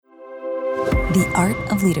The Art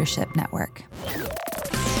of Leadership Network.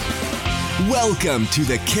 Welcome to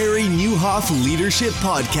the Carey Nieuwhof Leadership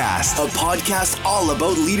Podcast, a podcast all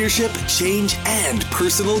about leadership, change, and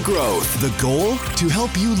personal growth. The goal? To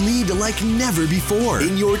help you lead like never before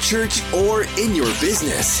in your church or in your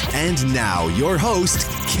business. And now, your host,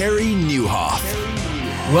 Carey Nieuwhof.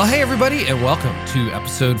 Well, hey, everybody, and welcome to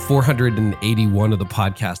episode 481 of the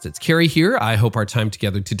podcast. It's Carey here. I hope our time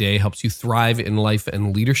together today helps you thrive in life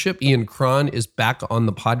and leadership. Cron is back on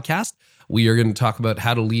the podcast. We are going to talk about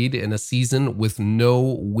how to lead in a season with no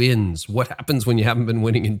wins. What happens when you haven't been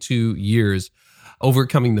winning in 2 years?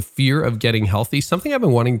 Overcoming the fear of getting healthy, something I've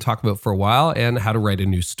been wanting to talk about for a while, and how to write a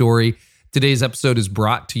new story. Today's episode is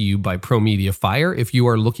brought to you by Pro Media Fire. If you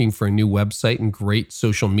are looking for a new website and great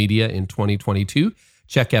social media in 2022,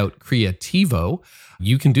 check out Creativo.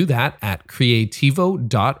 You can do that at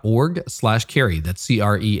creativo.org/Carey. That's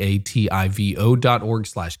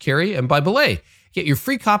creativo.org/Carey. And by Belay, get your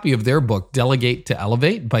free copy of their book, Delegate to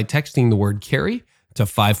Elevate, by texting the word Carey to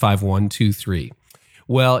 55123.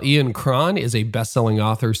 Well, Cron is a best-selling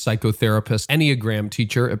author, psychotherapist, Enneagram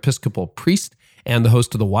teacher, Episcopal priest, and the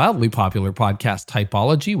host of the wildly popular podcast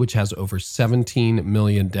Typology, which has over 17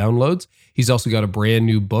 million downloads. He's also got a brand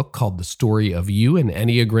new book called The Story of You, an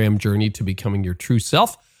Enneagram Journey to Becoming Your True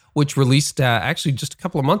Self, which released actually just a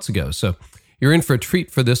couple of months ago. So you're in for a treat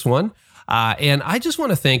for this one. And I just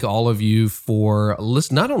want to thank all of you for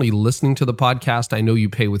not only listening to the podcast. I know you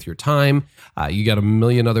pay with your time. You got a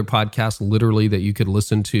million other podcasts literally that you could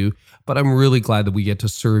listen to, but I'm really glad that we get to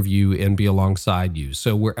serve you and be alongside you.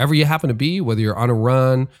 So wherever you happen to be, whether you're on a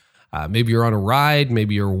run, maybe you're on a ride,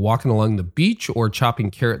 maybe you're walking along the beach or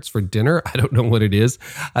chopping carrots for dinner. I don't know what it is.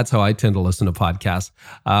 That's how I tend to listen to podcasts.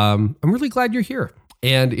 I'm really glad you're here.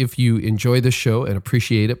 And if you enjoy the show and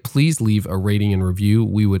appreciate it, please leave a rating and review.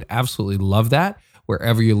 We would absolutely love that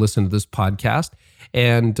wherever you listen to this podcast.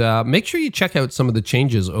 And make sure you check out some of the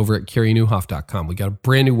changes over at CareyNieuwhof.com. We got a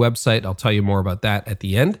brand new website. I'll tell you more about that at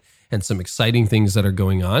the end and some exciting things that are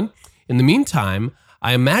going on. In the meantime,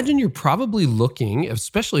 I imagine you're probably looking,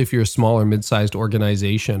 especially if you're a small or mid-sized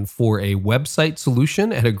organization, for a website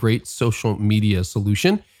solution and a great social media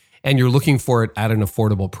solution, and you're looking for it at an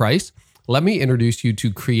affordable price. Let me introduce you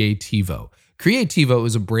to Creativo. Creativo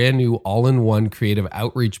is a brand new all-in-one creative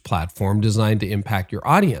outreach platform designed to impact your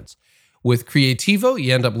audience. With Creativo,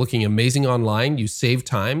 you end up looking amazing online, you save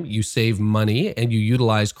time, you save money, and you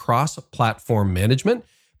utilize cross-platform management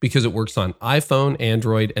because it works on iPhone,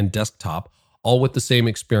 Android, and desktop, all with the same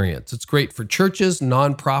experience. It's great for churches,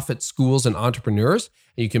 nonprofits, schools, and entrepreneurs.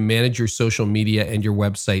 And you can manage your social media and your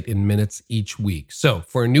website in minutes each week. So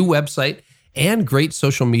for a new website and great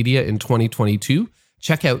social media in 2022,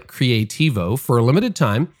 check out Creativo. For a limited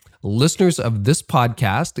time, listeners of this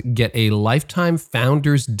podcast get a lifetime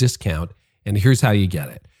founders discount. And here's how you get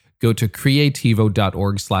it. Go to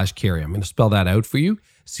creativo.org/Carey. I'm going to spell that out for you.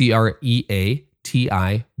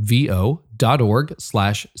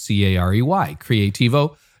 creativo.org/Carey.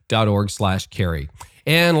 Creativo.org/Carey.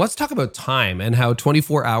 And let's talk about time and how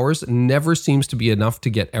 24 hours never seems to be enough to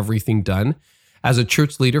get everything done. As a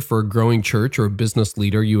church leader for a growing church or a business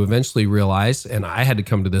leader, you eventually realize, and I had to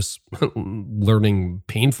come to this learning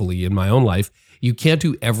painfully in my own life, you can't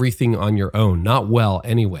do everything on your own, not well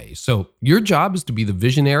anyway. So your job is to be the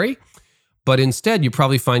visionary, but instead you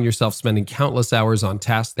probably find yourself spending countless hours on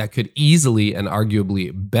tasks that could easily and arguably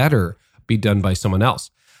better be done by someone else.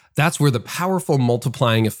 That's where the powerful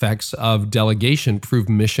multiplying effects of delegation prove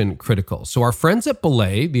mission critical. So our friends at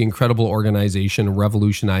Belay, the incredible organization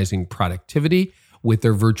revolutionizing productivity with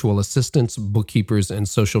their virtual assistants, bookkeepers, and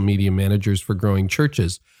social media managers for growing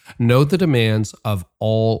churches, know the demands of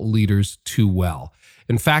all leaders too well.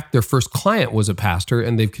 In fact, their first client was a pastor,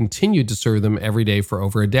 and they've continued to serve them every day for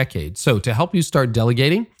over a decade. So to help you start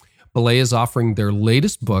delegating, Belay is offering their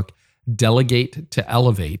latest book, Delegate to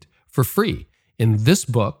Elevate, for free. In this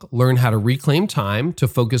book, learn how to reclaim time to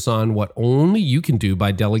focus on what only you can do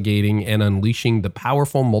by delegating and unleashing the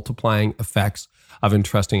powerful multiplying effects of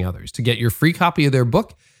entrusting others. To get your free copy of their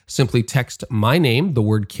book, simply text my name, the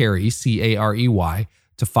word Carey, Carey,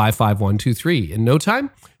 to 55123. In no time,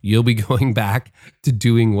 you'll be going back to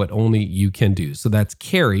doing what only you can do. So that's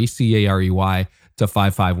Carey, Carey, to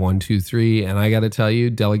 55123. And I got to tell you,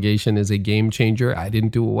 delegation is a game changer. I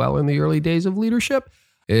didn't do it well in the early days of leadership.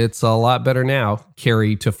 It's a lot better now.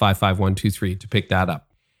 Carey to 55123 to pick that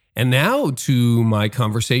up. And now to my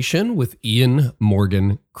conversation with Ian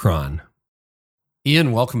Morgan Cron.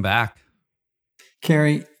 Ian, welcome back.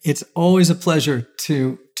 Carey, it's always a pleasure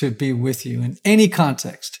to be with you in any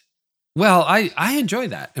context. Well, I enjoy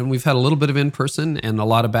that. And we've had a little bit of in-person and a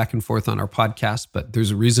lot of back and forth on our podcast, but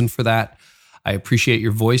there's a reason for that. I appreciate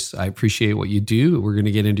your voice. I appreciate what you do. We're going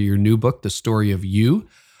to get into your new book, The Story of You.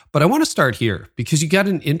 But I want to start here because you got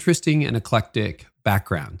an interesting and eclectic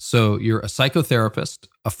background. So you're a psychotherapist,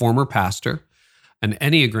 a former pastor, an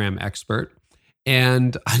Enneagram expert.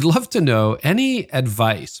 And I'd love to know any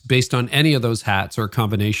advice based on any of those hats or a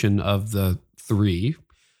combination of the three,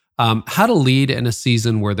 how to lead in a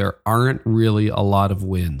season where there aren't really a lot of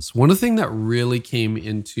wins. One of the things that really came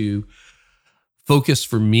into focus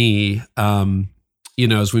for me,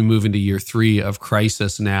 as we move into year 3 of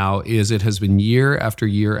crisis now, is it has been year after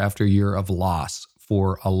year after year of loss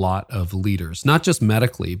for a lot of leaders, not just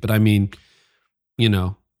medically, but I mean,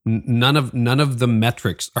 none of the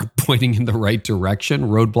metrics are pointing in the right direction.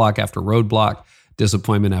 Roadblock after roadblock,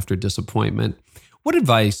 disappointment after disappointment. What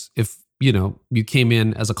advice if you came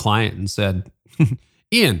in as a client and said,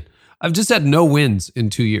 Ian, I've just had no wins in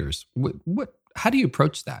 2 years. How do you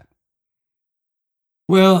approach that?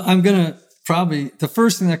 Well, I'm going to the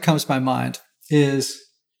first thing that comes to my mind is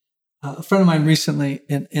a friend of mine recently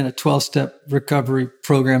in a 12-step recovery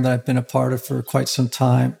program that I've been a part of for quite some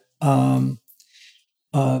time, said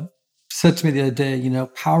to me the other day,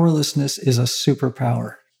 powerlessness is a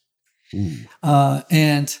superpower.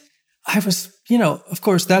 And I was, of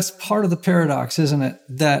course, that's part of the paradox, isn't it?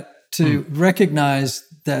 That to recognize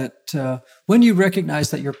that when you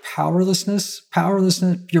recognize that your powerlessness,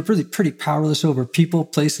 you're really pretty powerless over people,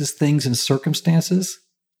 places, things, and circumstances,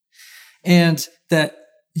 and that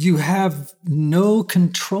you have no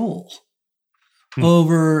control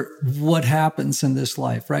over what happens in this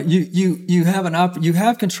life, right? You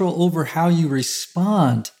have control over how you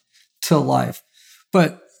respond to life,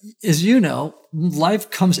 but as you know, life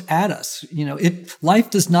comes at us. Life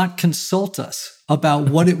does not consult us about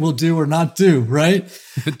what it will do or not do, right?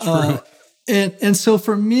 True. And so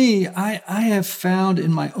for me, I have found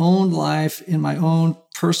in my own life, in my own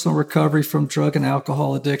personal recovery from drug and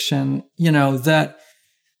alcohol addiction, that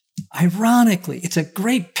ironically, it's a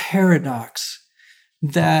great paradox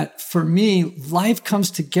that for me, life comes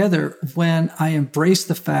together when I embrace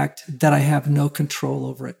the fact that I have no control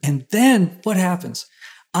over it. And then what happens?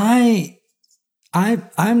 I'm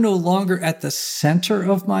no longer at the center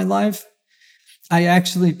of my life. I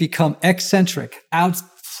actually become eccentric,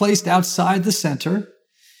 placed outside the center.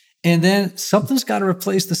 And then something's got to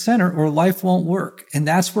replace the center or life won't work. And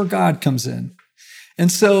that's where God comes in.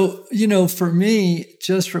 And so, for me,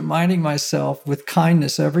 just reminding myself with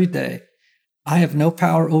kindness every day, I have no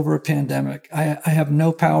power over a pandemic. I have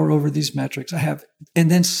no power over these metrics.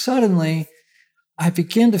 And then suddenly I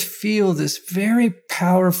begin to feel this very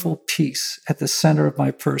powerful peace at the center of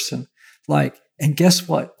my person. And guess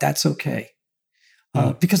what? That's okay.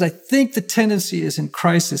 Because I think the tendency is in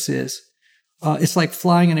crisis it's like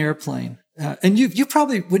flying an airplane. And you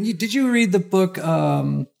probably, did you read the book?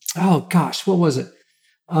 What was it?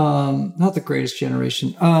 Not The Greatest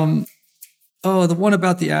Generation. The one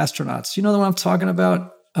about the astronauts. You know the one I'm talking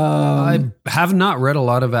about? I have not read a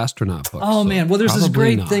lot of astronaut books. Oh, man. Well, there's this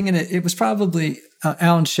great thing in it. It was probably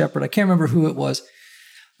Alan Shepard. I can't remember who it was.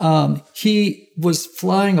 He was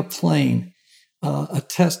flying a plane,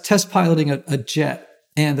 test piloting a jet,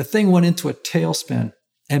 and the thing went into a tailspin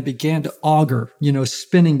and began to auger,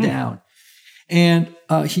 spinning down. And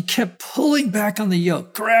he kept pulling back on the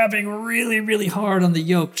yoke, grabbing really, really hard on the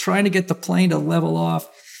yoke, trying to get the plane to level off.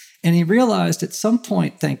 And he realized at some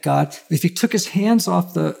point, thank God, if he took his hands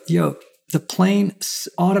off the yoke, the plane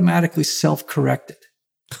automatically self-corrected.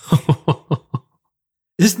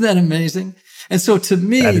 Isn't that amazing? And so to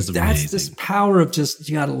me, that's this power of just,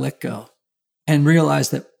 you got to let go and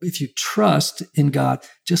realize that if you trust in God,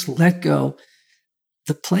 just let go.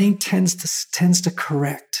 The plane tends to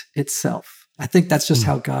correct itself. I think that's just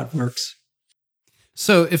how God works.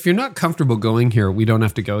 So if you're not comfortable going here, we don't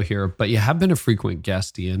have to go here, but you have been a frequent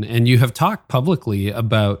guest, Ian, and you have talked publicly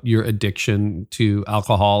about your addiction to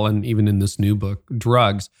alcohol and even in this new book,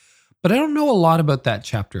 drugs. But I don't know a lot about that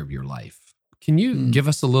chapter of your life. Can you give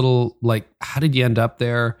us a little, how did you end up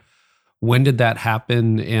there? When did that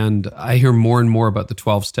happen? And I hear more and more about the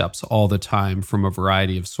 12 steps all the time from a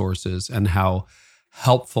variety of sources and how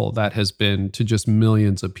helpful that has been to just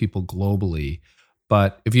millions of people globally.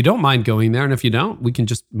 But if you don't mind going there, and if you don't, we can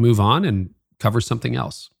just move on and cover something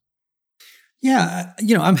else. Yeah,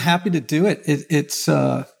 I'm happy to do it. It's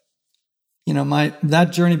that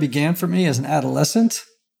journey began for me as an adolescent.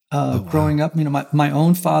 Growing up, my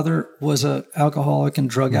own father was an alcoholic and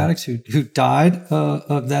drug addict who died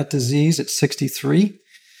of that disease at 63.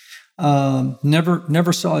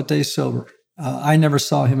 Never saw a day sober. I never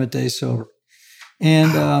saw him a day sober.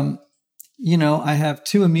 And I have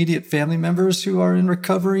 2 immediate family members who are in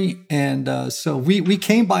recovery. And so we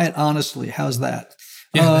came by it honestly. How's that?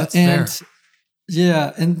 Yeah, that's fair.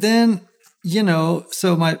 Yeah. And then,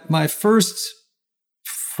 so my first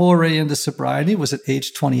foray into sobriety was at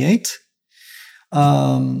age 28.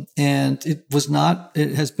 And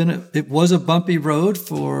it was a bumpy road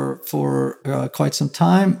for quite some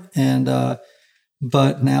time. And,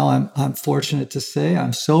 but now I'm fortunate to say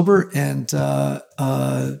I'm sober and,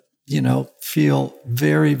 feel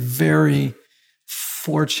very, very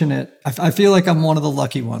fortunate. I feel like I'm one of the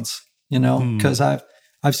lucky ones, because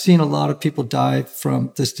I've seen a lot of people die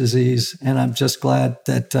from this disease, and I'm just glad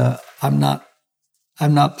that, I'm not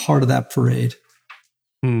part of that parade.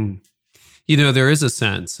 There is a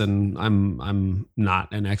sense, and I'm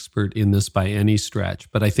not an expert in this by any stretch,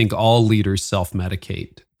 but I think all leaders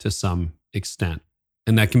self-medicate to some extent.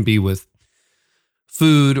 And that can be with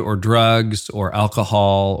food or drugs or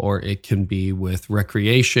alcohol, or it can be with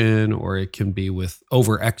recreation, or it can be with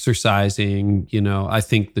over-exercising. I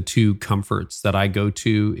think the 2 comforts that I go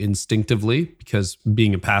to instinctively, because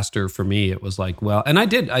being a pastor for me, it was like, well, and I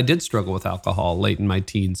did struggle with alcohol late in my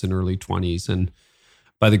teens and early 20s. And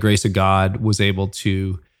by the grace of God, was able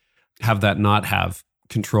to have that not have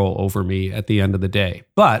control over me at the end of the day.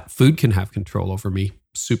 But food can have control over me,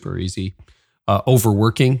 super easy.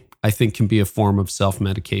 Overworking, I think, can be a form of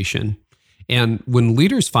self-medication. And when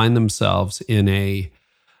leaders find themselves in a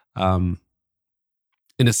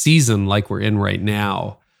season like we're in right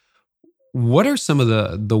now, what are some of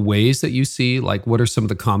the ways that you see? Like, what are some of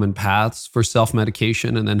the common paths for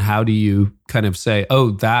self-medication? And then how do you kind of say,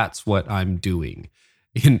 oh, that's what I'm doing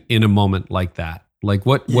in a moment like that? Like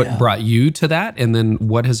what brought you to that? And then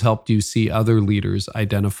what has helped you see other leaders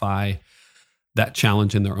identify that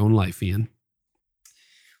challenge in their own life, Ian?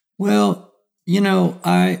 Well, first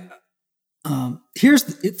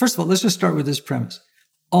of all, let's just start with this premise.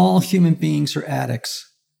 All human beings are addicts.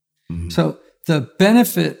 Mm-hmm. So the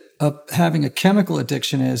benefit of having a chemical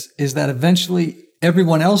addiction is that eventually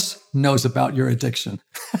everyone else knows about your addiction.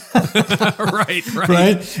 Right.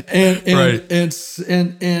 And right. And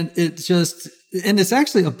it's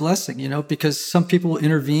actually a blessing, because some people will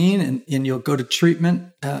intervene and you'll go to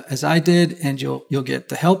treatment, as I did, and you'll get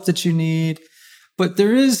the help that you need. But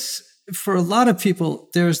there is, for a lot of people,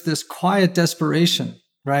 there's this quiet desperation,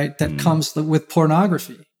 right? That comes with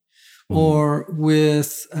pornography or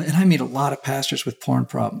with, and I meet a lot of pastors with porn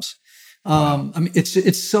problems.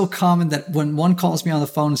 It's so common that when one calls me on the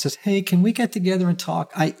phone and says, "Hey, can we get together and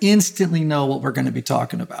talk?" I instantly know what we're going to be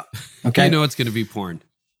talking about. Okay. It's going to be porn.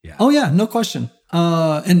 Yeah. Oh yeah, no question.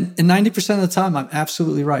 And 90% of the time I'm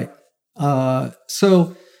absolutely right.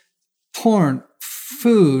 So porn,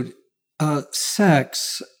 food,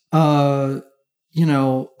 sex, drugs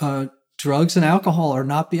and alcohol are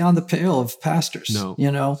not beyond the pale of pastors. No,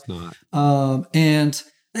 it's not. And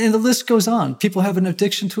the list goes on. People have an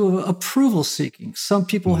addiction to approval seeking. Some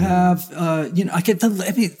people have, we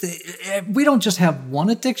don't just have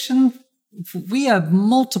one addiction. We have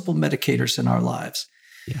multiple medicators in our lives.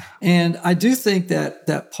 Yeah. And I do think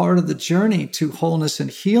that part of the journey to wholeness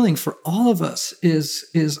and healing for all of us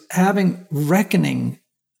is having reckoning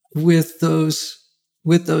with those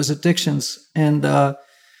addictions. And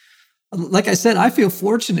like I said, I feel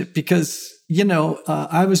fortunate because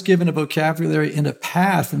I was given a vocabulary and a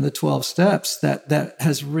path in the 12 steps that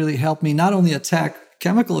has really helped me not only attack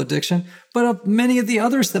chemical addiction, but many of the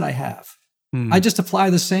others that I have. I just apply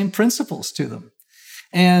the same principles to them.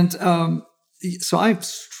 And so I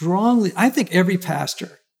think every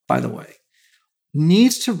pastor, by the way,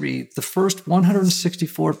 needs to read the first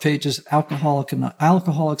 164 pages of Alcoholic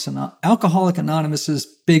Anonymous's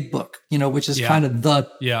big book, which is kind of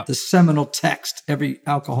the seminal text. Every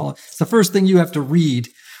alcoholic, it's the first thing you have to read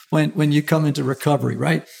when you come into recovery,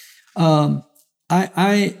 right?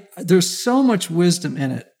 There's so much wisdom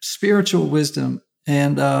in it, spiritual wisdom,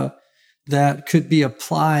 and that could be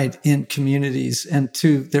applied in communities and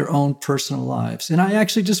to their own personal lives. And I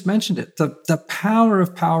actually just mentioned it, the power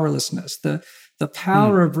of powerlessness, the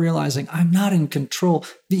power of realizing I'm not in control.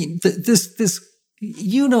 How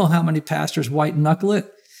many pastors white knuckle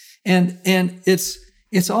it, and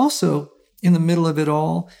it's also in the middle of it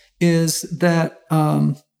all is that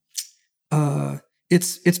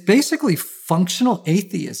it's basically functional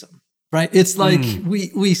atheism, right? It's like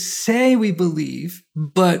we say we believe,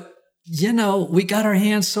 but we got our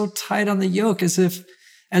hands so tight on the yoke as if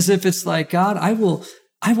it's like, God, I will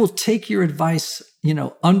take your advice,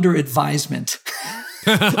 under advisement.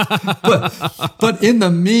 but in the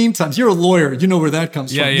meantime, you're a lawyer, you know where that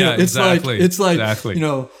comes from. Yeah, it's exactly. It's like, exactly.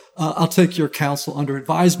 I'll take your counsel under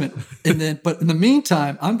advisement. But in the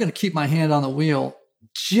meantime, I'm going to keep my hand on the wheel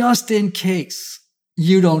just in case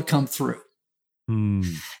you don't come through.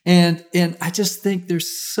 And I just think there's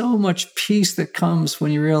so much peace that comes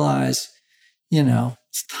when you realize,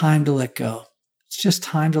 it's time to let go. It's just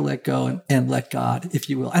time to let go and let God, if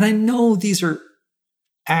you will. And I know these are,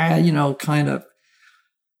 kind of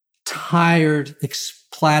tired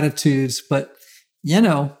platitudes, but,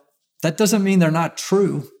 that doesn't mean they're not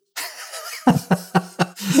true.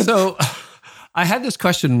 So I had this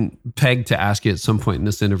question pegged to ask you at some point in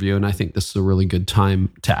this interview, and I think this is a really good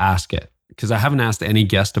time to ask it because I haven't asked any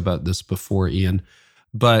guest about this before, Ian.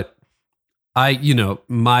 But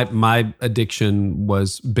my addiction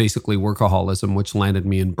was basically workaholism, which landed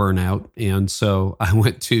me in burnout. And so I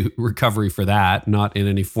went to recovery for that, not in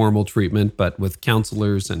any formal treatment, but with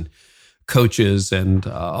counselors and coaches and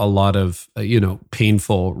a lot of,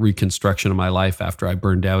 painful reconstruction of my life after I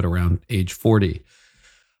burned out around age 40.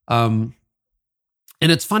 And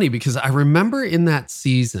it's funny because I remember in that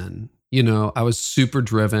season, I was super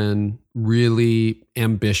driven, really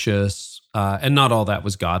ambitious, and not all that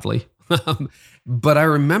was godly. But I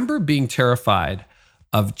remember being terrified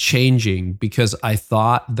of changing because I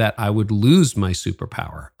thought that I would lose my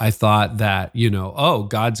superpower. I thought that,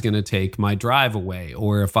 God's going to take my drive away.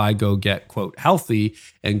 Or if I go get, quote, healthy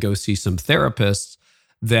and go see some therapists,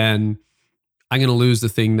 then I'm going to lose the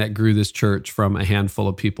thing that grew this church from a handful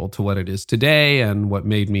of people to what it is today and what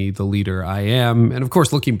made me the leader I am. And of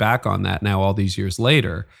course, looking back on that now, all these years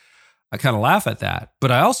later, I kind of laugh at that.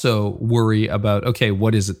 But I also worry about, okay,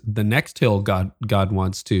 what is the next hill God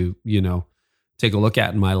wants to, take a look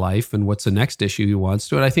at in my life, and what's the next issue he wants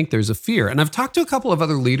to? And I think there's a fear. And I've talked to a couple of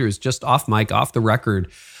other leaders just off mic, off the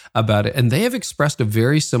record about it, and they have expressed a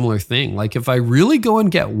very similar thing. Like, if I really go and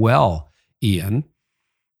get well, Ian,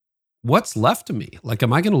 what's left of me? Like,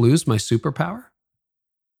 am I going to lose my superpower?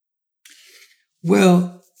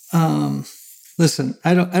 Well, listen,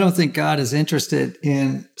 I don't think God is interested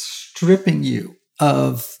in stripping you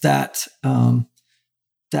of that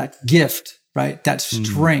gift, right? That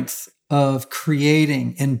strength of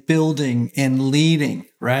creating and building and leading,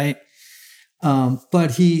 right?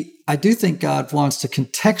 But I do think God wants to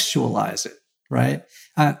contextualize it, right?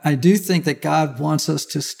 I do think that God wants us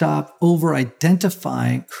to stop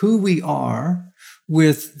over-identifying who we are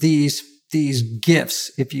with these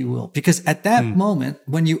gifts, if you will. Because at that moment,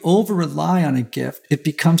 when you over-rely on a gift, it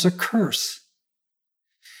becomes a curse.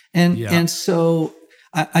 And so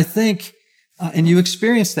I think, and you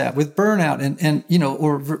experience that with burnout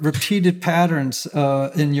or repeated patterns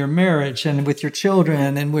in your marriage and with your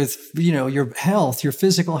children and with, your health, your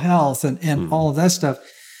physical health and all of that stuff.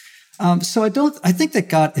 So I think that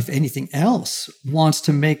God, if anything else, wants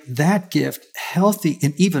to make that gift healthy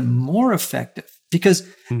and even more effective. Because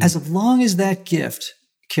as long as that gift,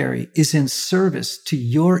 Carrie, is in service to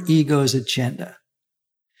your ego's agenda,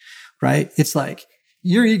 right? It's like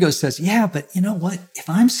your ego says, yeah, but you know what? If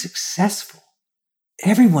I'm successful,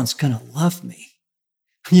 everyone's going to love me.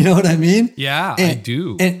 You know what I mean? Yeah, I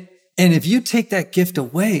do. And if you take that gift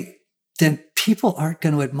away, then people aren't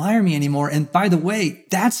going to admire me anymore. And by the way,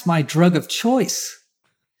 that's my drug of choice.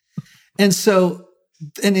 And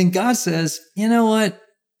then God says, you know what?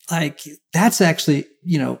 Like, that's actually,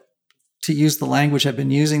 to use the language I've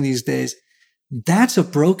been using these days, that's a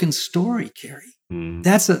broken story, Carrie.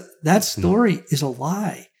 That story is a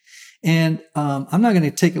lie. And I'm not going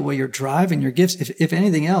to take away your drive and your gifts. If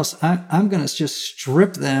anything else, I'm going to just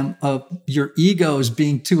strip them of your egos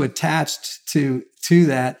being too attached to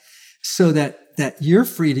that, so that you're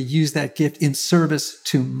free to use that gift in service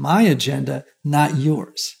to my agenda, not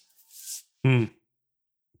yours.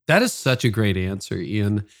 That is such a great answer,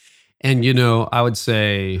 Ian. And, I would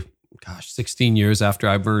say, 16 years after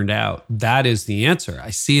I burned out, that is the answer. I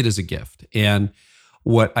see it as a gift. And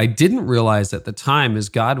what I didn't realize at the time is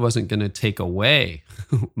God wasn't going to take away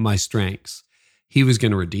my strengths. He was going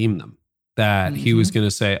to redeem them. That he was going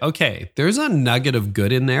to say, okay, there's a nugget of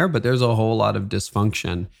good in there, but there's a whole lot of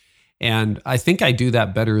dysfunction. And I think I do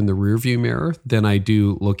that better in the rearview mirror than I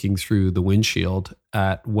do looking through the windshield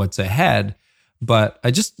at what's ahead. But I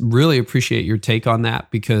just really appreciate your take on that,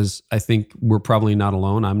 because I think we're probably not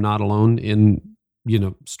alone. I'm not alone in,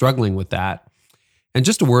 struggling with that. And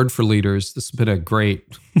just a word for leaders. This has been a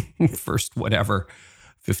great first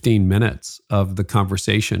 15 minutes of the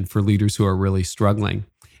conversation for leaders who are really struggling.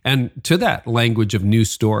 And to that language of new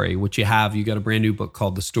story, which you got a brand new book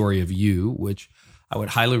called The Story of You, which I would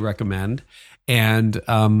highly recommend. And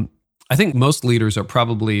I think most leaders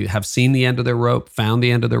have seen the end of their rope, found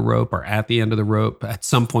the end of their rope, or at the end of the rope at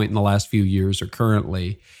some point in the last few years or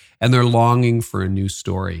currently, and they're longing for a new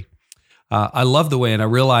story. I love the way, and I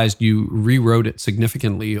realized you rewrote it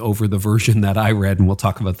significantly over the version that I read, and we'll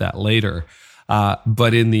talk about that later.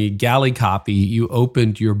 But in the galley copy, you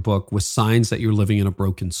opened your book with signs that you're living in a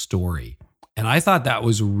broken story. And I thought that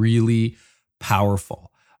was really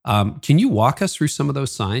powerful. Can you walk us through some of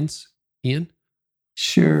those signs, Ian?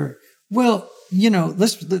 Sure. Well,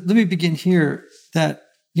 let me begin here that,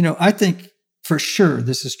 I think for sure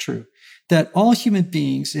this is true, that all human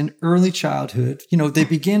beings in early childhood, they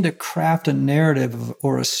begin to craft a narrative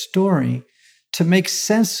or a story to make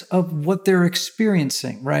sense of what they're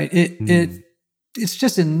experiencing, right? It's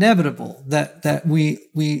just inevitable that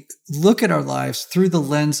we look at our lives through the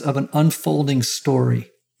lens of an unfolding story.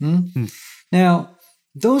 Now,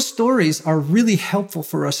 those stories are really helpful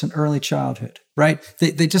for us in early childhood, right?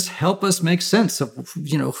 They just help us make sense of,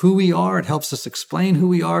 who we are. It helps us explain who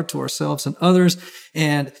we are to ourselves and others.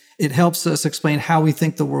 And it helps us explain how we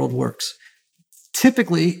think the world works.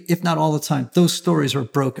 Typically, if not all the time, those stories are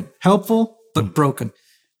broken. Helpful, but broken.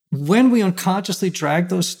 When we unconsciously drag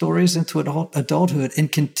those stories into adulthood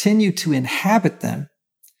and continue to inhabit them,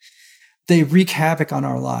 they wreak havoc on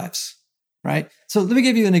our lives, right? So let me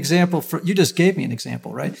give you an example. You just gave me an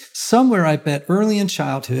example, right? Somewhere, I bet, early in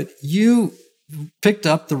childhood, you picked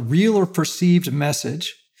up the real or perceived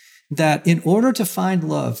message that in order to find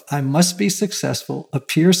love, I must be successful,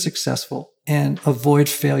 appear successful, and avoid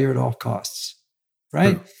failure at all costs,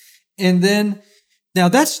 right? Sure. And then, now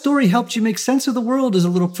that story helped you make sense of the world as a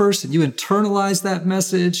little person. You internalized that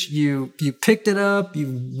message, you picked it up,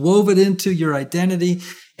 you wove it into your identity,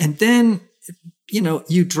 and then,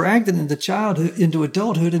 you dragged it into childhood, into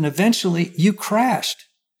adulthood, and eventually you crashed.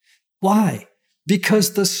 Why?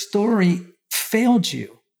 Because the story failed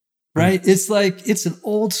you, right? It's like, it's an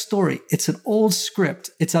old story. It's an old script.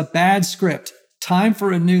 It's a bad script. Time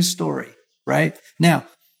for a new story, right? Now,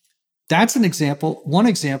 that's one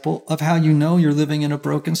example of how you're living in a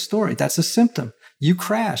broken story. That's a symptom. You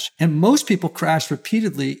crash. And most people crash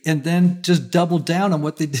repeatedly and then just double down on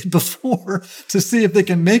what they did before to see if they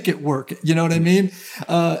can make it work. You know what I mean?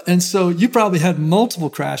 And so you probably had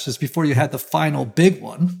multiple crashes before you had the final big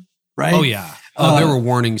one, right? Oh, yeah. There were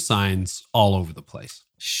warning signs all over the place.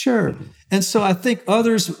 Sure. And so I think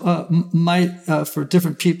others might, for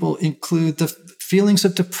different people, include the feelings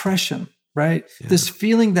of depression, right? Yeah. This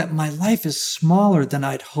feeling that my life is smaller than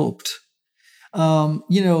I'd hoped.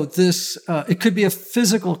 It could be a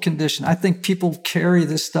physical condition. I think people carry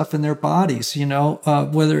this stuff in their bodies,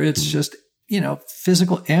 whether it's just,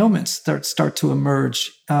 physical ailments start to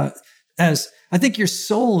emerge, as I think your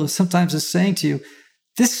soul sometimes is saying to you,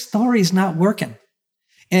 this story is not working.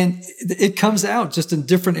 And it comes out just in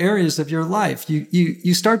different areas of your life.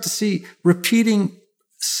 You start to see repeating,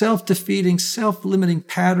 self-defeating, self-limiting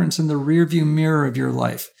patterns in the rearview mirror of your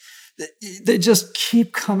life. They just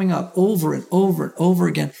keep coming up over and over and over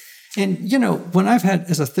again. And, when I've had,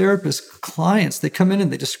 as a therapist, clients, they come in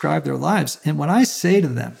and they describe their lives. And when I say to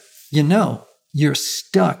them, you're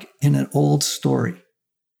stuck in an old story,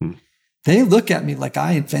 they look at me like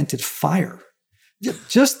I invented fire.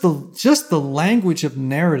 Just the language of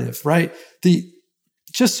narrative, right?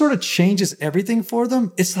 Just sort of changes everything for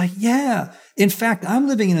them. It's like, yeah, in fact, I'm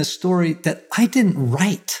living in a story that I didn't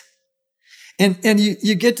write. And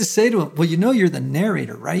you get to say to them, well, you're the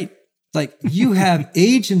narrator, right? Like you have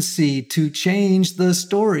agency to change the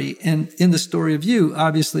story. And in the story of you,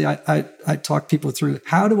 obviously, I talk people through,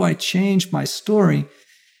 how do I change my story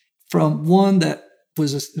from one that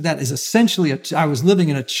is essentially I was living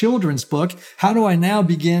in a children's book. How do I now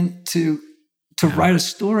begin to write a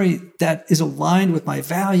story that is aligned with my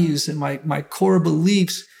values and my core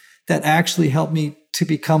beliefs that actually help me to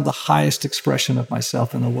become the highest expression of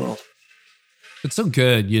myself in the world? It's so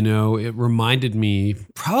good. It reminded me,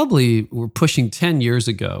 probably we're pushing 10 years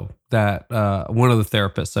ago, that one of the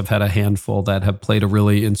therapists, I've had a handful that have played a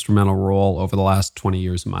really instrumental role over the last 20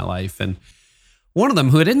 years of my life. And one of them,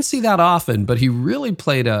 who I didn't see that often, but he really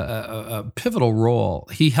played a pivotal role,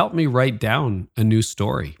 he helped me write down a new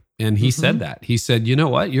story. And he said that. He said, you know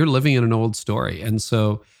what? You're living in an old story. And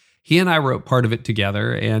so he and I wrote part of it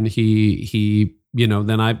together. And he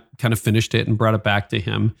then I kind of finished it and brought it back to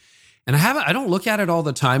him. And I don't look at it all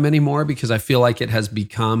the time anymore because I feel like it has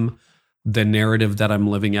become the narrative that I'm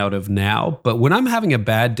living out of now. But when I'm having a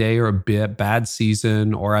bad day or a bad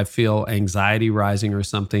season, or I feel anxiety rising or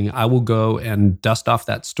something, I will go and dust off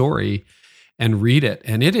that story and read it.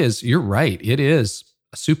 And you're right, it is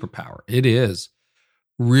a superpower. It is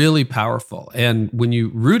really powerful. And when you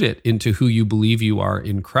root it into who you believe you are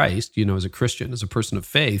in Christ, as a Christian, as a person of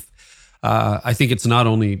faith, I think it's not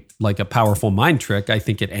only like a powerful mind trick, I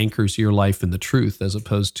think it anchors your life in the truth as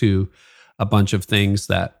opposed to a bunch of things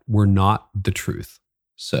that were not the truth.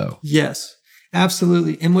 So yes,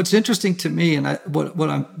 absolutely. And what's interesting to me, and what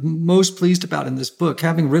I'm most pleased about in this book,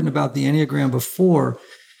 having written about the Enneagram before,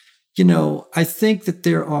 I think that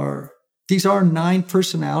these are 9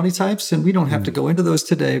 personality types, and we don't have to go into those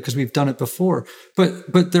today because we've done it before.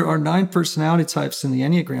 But there are 9 personality types in the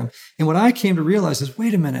Enneagram. And what I came to realize is,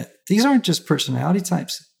 wait a minute, these aren't just personality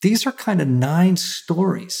types. These are kind of 9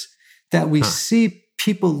 stories that we see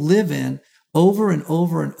people live in over and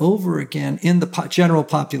over and over again in the general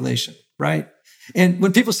population, right? And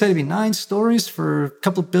when people say to me 9 stories for a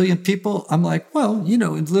couple of billion people, I'm like, well,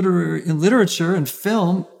 in literature and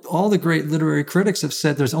film, all the great literary critics have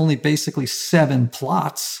said there's only basically 7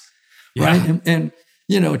 plots, right? And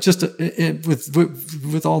just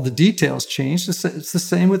with all the details changed, it's the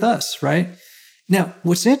same with us, right? Now,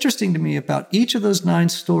 what's interesting to me about each of those 9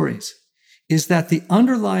 stories is that the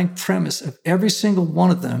underlying premise of every single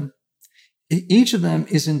one of them, each of them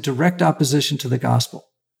is in direct opposition to the gospel.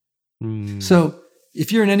 So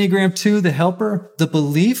if you're an Enneagram 2, the helper, the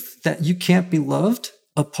belief that you can't be loved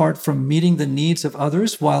apart from meeting the needs of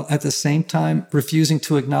others while at the same time refusing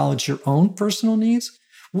to acknowledge your own personal needs,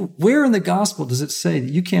 where in the gospel does it say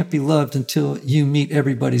that you can't be loved until you meet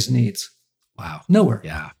everybody's needs? Wow. Nowhere.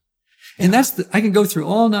 Yeah. And I can go through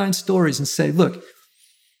all 9 stories and say, look,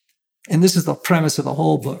 and this is the premise of the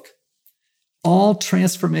whole book. All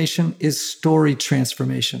transformation is story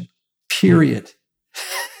transformation, period.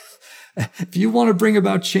 If you want to bring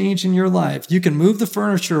about change in your life, you can move the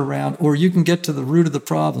furniture around, or you can get to the root of the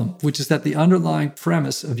problem, which is that the underlying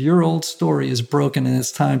premise of your old story is broken and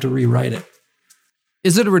it's time to rewrite it.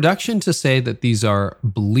 Is it a reduction to say that these are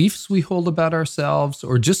beliefs we hold about ourselves,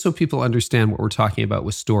 or just so people understand what we're talking about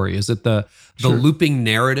with story? Is it the looping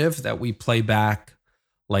narrative that we play back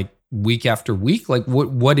like week after week? Like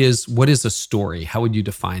what is a story? How would you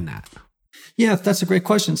define that? Yeah, that's a great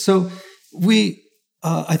question. So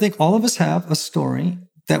I think all of us have a story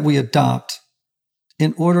that we adopt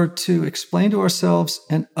in order to explain to ourselves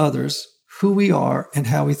and others who we are and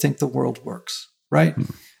how we think the world works, right?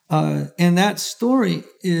 And that story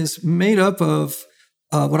is made up of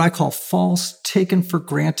what I call false, taken for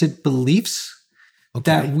granted beliefs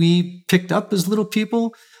that we picked up as little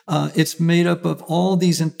people. It's made up of all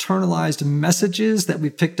these internalized messages that we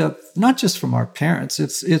picked up, not just from our parents,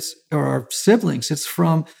 or our siblings, it's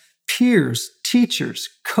from peers, teachers,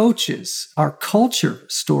 coaches, our culture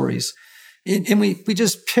stories. And we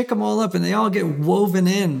just pick them all up and they all get woven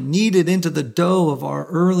in, kneaded into the dough of our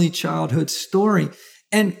early childhood story.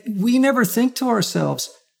 And we never think to ourselves,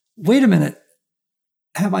 wait a minute,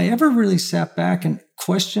 have I ever really sat back and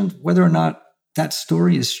questioned whether or not that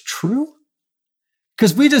story is true?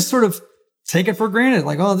 Because we just sort of take it for granted.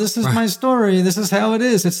 Like, oh, this is my story. This is how it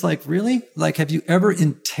is. It's like, really? Like, have you ever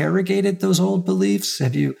interrogated those old beliefs?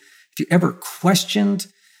 Have you ever questioned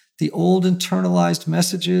the old internalized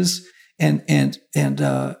messages and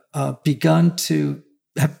begun the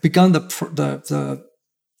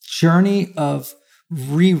journey of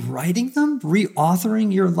rewriting them,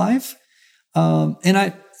 reauthoring your life? And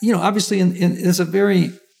I, obviously it's a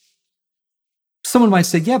very, someone might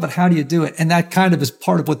say, yeah, but how do you do it? And that kind of is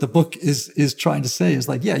part of what the book is trying to say, is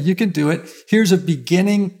like, yeah, you can do it. Here's a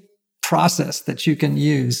beginning process that you can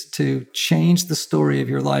use to change the story of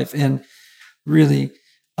your life and really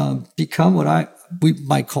become what we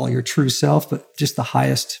might call your true self, but just the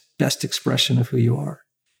highest, best expression of who you are.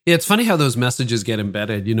 Yeah, it's funny how those messages get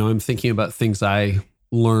embedded. I'm thinking about things I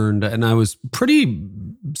learned, and I was pretty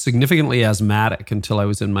significantly asthmatic until I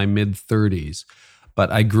was in my mid-30s.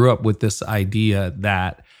 But I grew up with this idea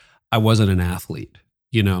that I wasn't an athlete.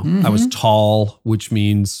 I was tall, which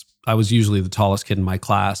means I was usually the tallest kid in my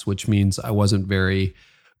class, which means I wasn't very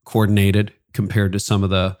coordinated compared to some of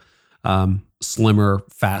the slimmer,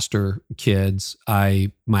 faster kids.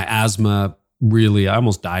 My asthma really, I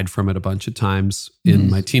almost died from it a bunch of times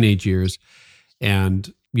in my teenage years.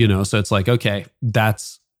 And, so it's like, okay,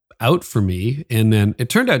 that's out for me. And then it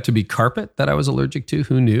turned out to be carpet that I was allergic to.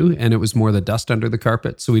 Who knew? And it was more the dust under the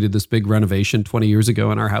carpet. So we did this big renovation 20 years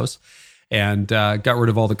ago in our house and got rid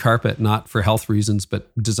of all the carpet, not for health reasons,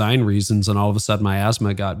 but design reasons. And all of a sudden my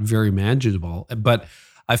asthma got very manageable. But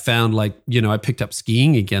I found I picked up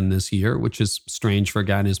skiing again this year, which is strange for a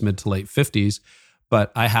guy in his mid to late 50s.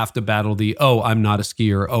 But I have to battle I'm not a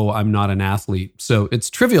skier. Oh, I'm not an athlete. So it's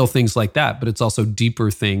trivial things like that, but it's also deeper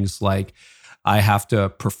things like I have to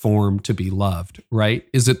perform to be loved, right?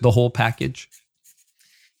 Is it the whole package?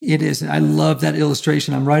 It is. I love that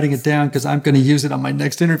illustration. I'm writing it down because I'm going to use it on my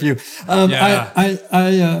next interview. Look,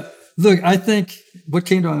 I think what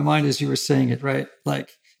came to my mind as you were saying it, right? And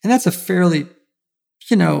that's a fairly,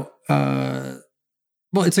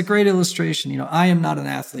 well, it's a great illustration. I am not an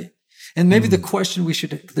athlete. And maybe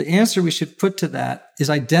the answer we should put to that is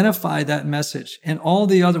identify that message and all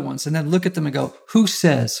the other ones, and then look at them and go, who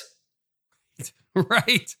says?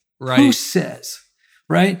 Right. Who says?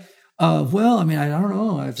 Right? Well, I don't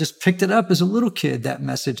know. I've just picked it up as a little kid, that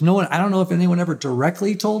message. No one, I don't know if anyone ever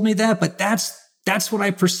directly told me that, but that's what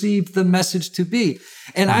I perceived the message to be.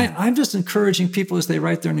 And I'm just encouraging people as they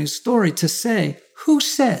write their new story to say, who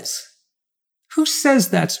says? Who says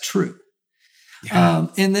that's true? Yeah.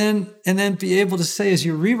 And then be able to say, as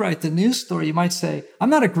you rewrite the news story, you might say, I'm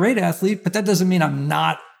not a great athlete, but that doesn't mean I'm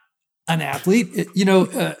not an athlete,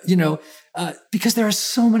 because there are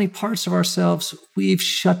so many parts of ourselves we've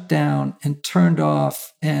shut down and turned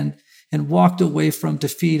off and walked away from,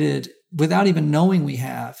 defeated without even knowing we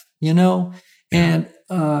have, And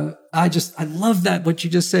I love that, what you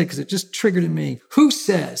just said, because it just triggered in me. Who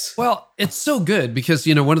says? Well, it's so good because,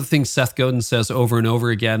 one of the things Seth Godin says over and over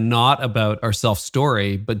again, not about our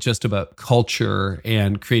self-story, but just about culture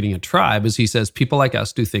and creating a tribe, is he says, people like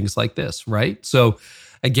us do things like this, right? So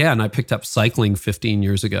again, I picked up cycling 15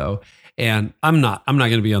 years ago, and I'm not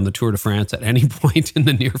going to be on the Tour de France at any point in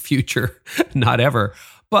the near future, not ever.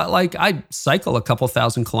 But I cycle a couple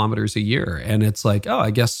thousand kilometers a year, and it's like, oh,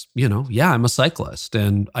 I guess, I'm a cyclist,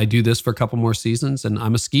 and I do this for a couple more seasons, and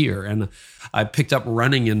I'm a skier, and I picked up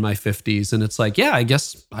running in my 50s, and it's like, yeah, I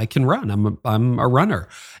guess I can run. I'm a runner.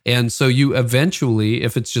 And so you eventually,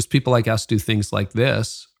 if it's just people like us do things like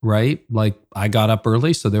this, right? Like I got up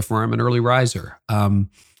early, so therefore I'm an early riser.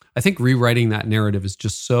 I think rewriting that narrative is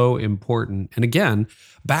just so important. And again,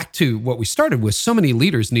 back to what we started with, so many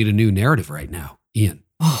leaders need a new narrative right now, Ian.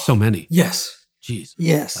 So many. Yes. Jeez.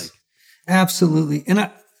 Yes. Absolutely.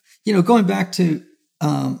 And going back to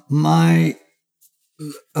my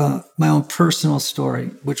own personal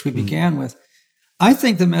story, which we began with, I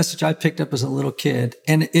think the message I picked up as a little kid,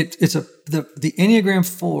 and it's the Enneagram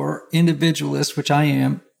 4 individualist, which I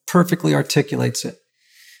am, perfectly articulates it.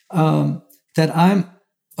 That I'm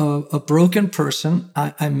a broken person.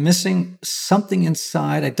 I'm missing something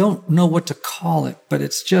inside. I don't know what to call it, but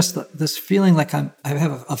it's just this feeling like I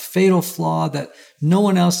have a fatal flaw that no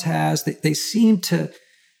one else has. They seem to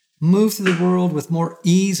move through the world with more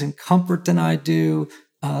ease and comfort than I do.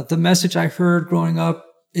 The message I heard growing up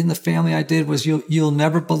in the family I did was, you'll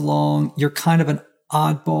never belong. You're kind of an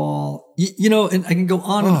oddball, and I can go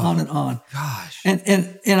on and on and on. Gosh.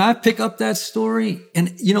 And I pick up that story,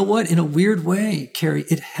 and you know what? In a weird way, Carrie,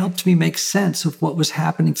 it helped me make sense of what was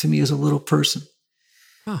happening to me as a little person.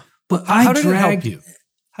 Huh. But how did it help you?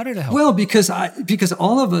 How did it help? Well, because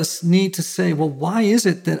all of us need to say, well, why is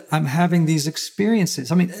it that I'm having these experiences?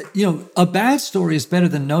 A bad story is better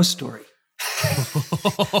than no story.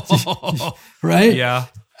 Right? Yeah.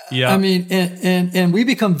 Yeah. And we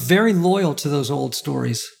become very loyal to those old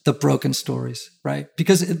stories, the broken stories, right?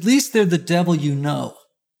 Because at least they're the devil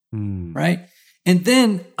right? And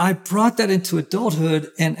then I brought that into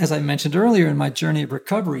adulthood. And as I mentioned earlier in my journey of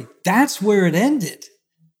recovery, that's where it ended.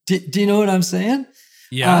 Do you know what I'm saying?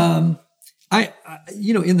 Yeah.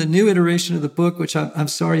 In the new iteration of the book, which I'm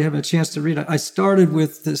sorry you haven't had a chance to read, I started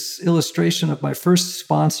with this illustration of my first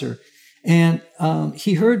sponsor. And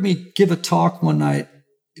he heard me give a talk one night.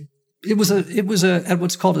 It was at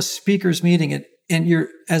what's called a speaker's meeting, and you're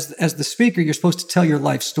as the speaker, you're supposed to tell your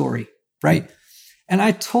life story, right? And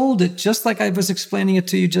I told it just like I was explaining it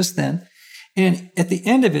to you just then. And at the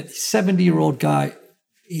end of it, 70-year-old guy,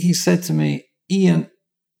 he said to me, Ian,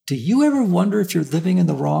 do you ever wonder if you're living in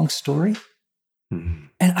the wrong story? Mm-hmm.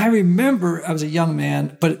 And I remember I was a young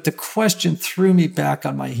man, but the question threw me back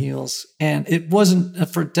on my heels. And it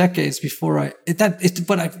wasn't for decades before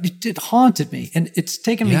it haunted me. And it's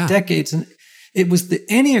taken me decades. And it was the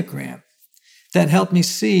Enneagram that helped me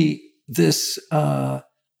see this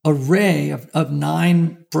array of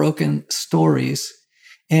 9 broken stories,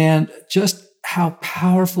 and just how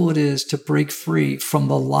powerful it is to break free from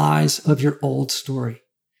the lies of your old story.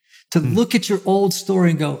 To look at your old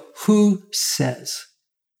story and go, who says?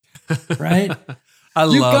 Right?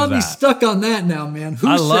 You got me stuck on that now, man. Who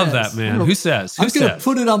says? Love that, man. Who says? I'm going to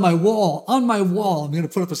put it on my wall. On my wall, I'm going to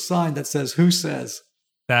put up a sign that says, who says?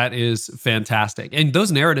 That is fantastic. And those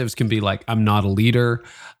narratives can be like, I'm not a leader.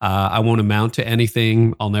 I won't amount to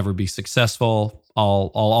anything. I'll never be successful.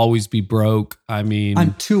 I'll always be broke.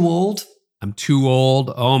 I'm too old. I'm too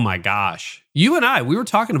old. Oh my gosh. You and I, we were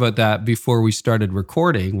talking about that before we started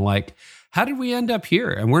recording. Like, how did we end up here?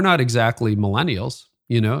 And we're not exactly millennials,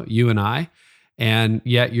 you and I. And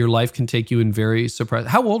yet your life can take you in very surprise.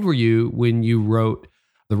 How old were you when you wrote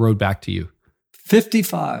The Road Back to You?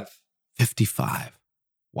 55. 55.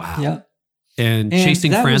 Wow. Yeah. And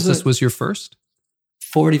Chasing Francis was your first?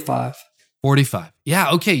 45. 45.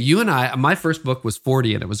 Yeah. Okay. You and I, my first book was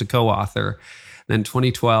 40 and it was a co-author. Then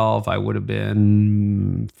 2012, I would have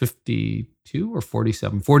been 52 or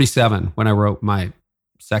 47. 47 when I wrote my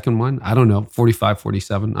second one. I don't know, 45,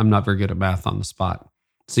 47. I'm not very good at math on the spot.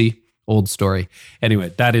 See, old story.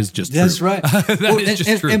 Anyway, that is just That's true. right.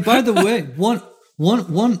 True. And by the way,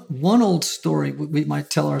 one old story we might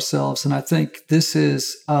tell ourselves, and I think this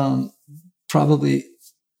is probably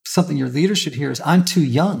something your leader should hear, is I'm too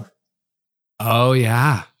young. Oh,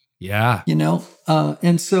 yeah. Yeah.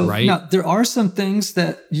 And so now there are some things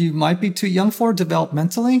that you might be too young for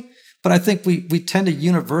developmentally, but I think we tend to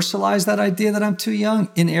universalize that idea that I'm too young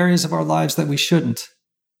in areas of our lives that we shouldn't.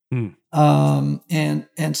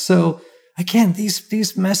 And so again,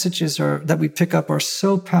 these messages that we pick up are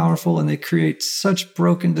so powerful, and they create such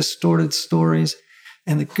broken, distorted stories.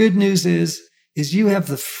 And the good news is you have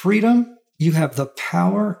the freedom, you have the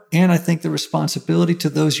power, and I think the responsibility to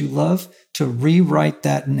those you love to rewrite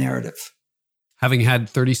that narrative. Having had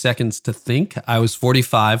 30 seconds to think, I was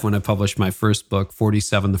 45 when I published my first book,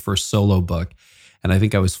 47, the first solo book. And I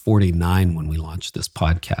think I was 49 when we launched this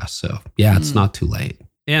podcast. So yeah, it's not too late.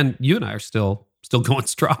 And you and I are still going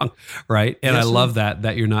strong, right? And yes, I love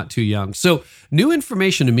that you're not too young. So new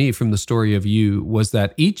information to me from the story of you was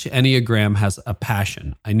that each Enneagram has a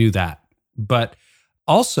passion. I knew that, but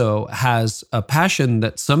also has a passion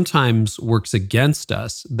that sometimes works against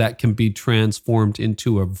us that can be transformed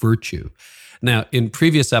into a virtue. Now, in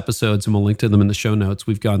previous episodes, and we'll link to them in the show notes,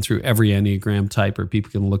 we've gone through every Enneagram type, or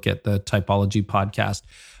people can look at the Typology podcast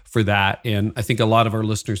for that. And I think a lot of our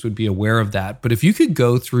listeners would be aware of that. But if you could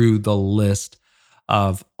go through the list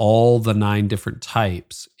of all the 9 different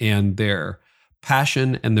types and their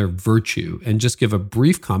passion and their virtue, and just give a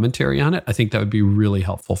brief commentary on it, I think that would be really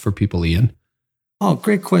helpful for people, Ian. Oh,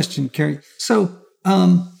 great question, Carrie. So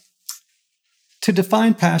to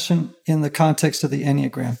define passion in the context of the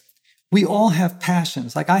Enneagram, we all have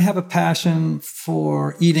passions. Like I have a passion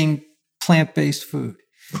for eating plant-based food.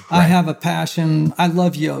 Right. I have a passion. I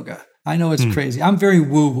love yoga. I know it's crazy. I'm very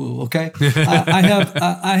woo-woo, okay?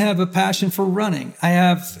 I have a passion for running. I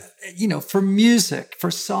have, for music, for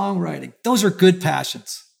songwriting. Those are good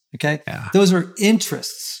passions, okay? Yeah. Those are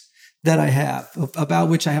interests that I have, about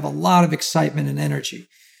which I have a lot of excitement and energy.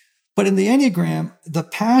 But in the Enneagram, the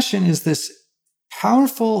passion is this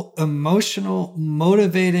powerful, emotional,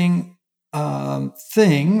 motivating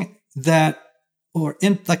thing that,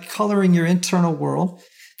 like coloring your internal world,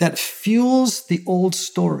 that fuels the old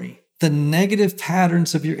story, the negative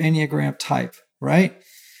patterns of your Enneagram type, right?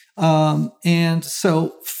 And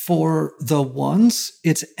so for the ones,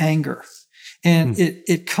 it's anger. And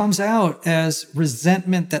it comes out as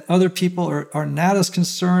resentment that other people are not as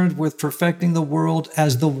concerned with perfecting the world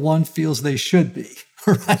as the one feels they should be,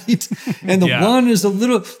 right? And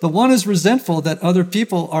the one is resentful that other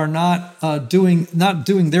people are not doing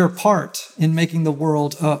their part in making the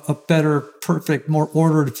world a better, perfect, more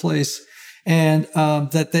ordered place, and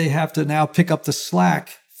that they have to now pick up the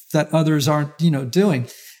slack that others aren't, doing.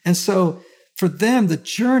 And so for them,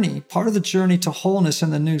 part of the journey to wholeness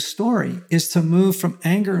in the new story is to move from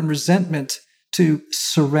anger and resentment to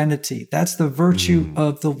serenity. That's the virtue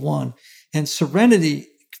of the one. And serenity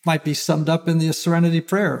might be summed up in the serenity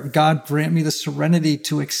prayer. God, grant me the serenity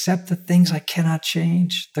to accept the things I cannot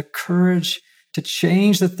change, the courage to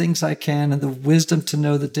change the things I can, and the wisdom to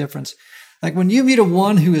know the difference. Like when you meet a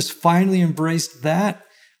one who has finally embraced that,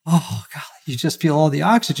 oh God, you just feel all the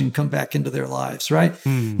oxygen come back into their lives, right?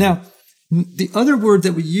 Now, the other word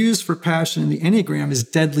that we use for passion in the Enneagram is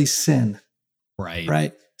deadly sin.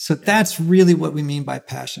 Right. So that's really what we mean by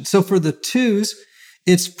passion. So for the 2s,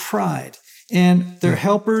 it's pride. And they're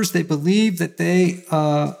helpers. They believe that they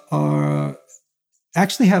are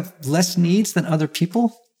actually have less needs than other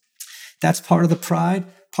people. That's part of the pride.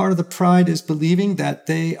 Part of the pride is believing that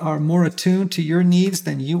they are more attuned to your needs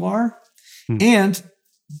than you are. And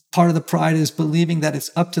part of the pride is believing that it's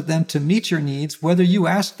up to them to meet your needs, whether you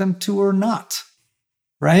ask them to or not,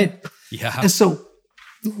 right? Yeah. And so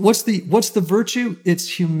what's the virtue? It's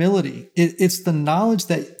humility. It's the knowledge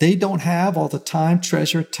that they don't have all the time,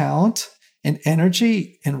 treasure, talent, and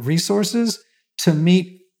energy and resources to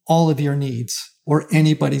meet all of your needs or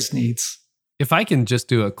anybody's needs. If I can just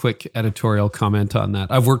do a quick editorial comment on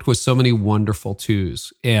that. I've worked with so many wonderful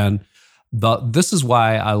 2s, and this is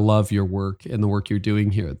why I love your work and the work you're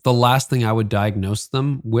doing here. The last thing I would diagnose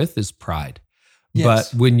them with is pride.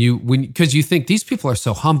 Yes. But because you think these people are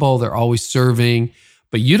so humble, they're always serving,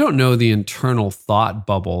 but you don't know the internal thought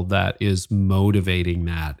bubble that is motivating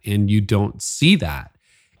that, and you don't see that.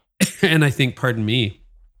 And I think, pardon me,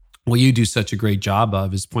 what you do such a great job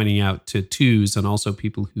of is pointing out to twos and also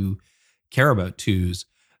people who care about twos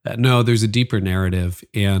that no, there's a deeper narrative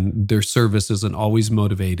and their service isn't always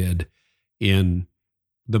motivated in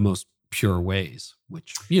the most pure ways,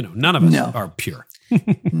 which, none of us are pure.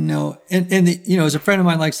 No. And as a friend of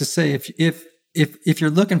mine likes to say, if you're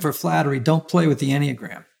looking for flattery, don't play with the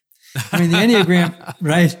Enneagram. I mean, the Enneagram,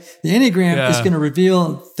 right? The Enneagram is going to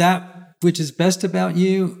reveal that which is best about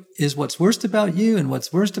you is what's worst about you, and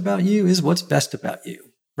what's worst about you is what's best about you,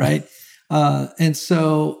 right? And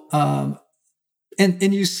so,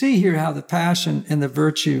 and you see here how the passion and the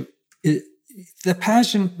virtue, the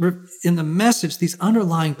passion in the message, these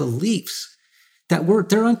underlying beliefs that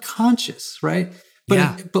they're unconscious, right?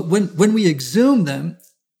 But when we exhume them,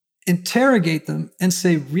 interrogate them, and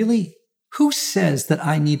say, really, who says that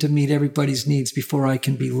I need to meet everybody's needs before I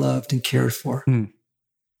can be loved and cared for?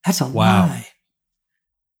 That's a lie.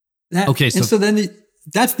 So then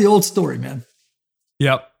that's the old story, man.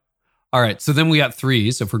 Yep. All right. So then we got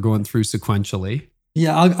threes if we're going through sequentially.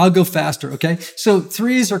 Yeah, I'll go faster. Okay. So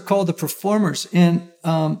threes are called the performers. And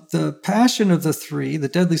the passion of the three, the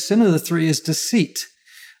deadly sin of the three is deceit.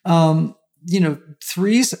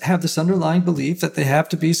 Threes have this underlying belief that they have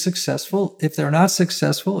to be successful. If they're not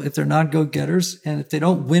successful, if they're not go-getters, and if they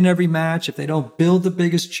don't win every match, if they don't build the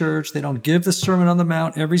biggest church, they don't give the Sermon on the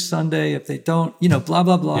Mount every Sunday, if they don't, blah,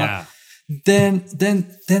 blah, blah, then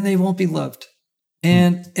they won't be loved.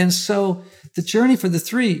 And so the journey for the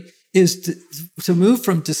three is to move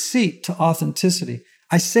from deceit to authenticity.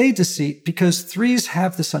 I say deceit because threes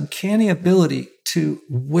have this uncanny ability to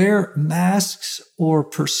wear masks or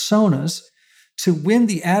personas to win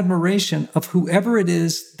the admiration of whoever it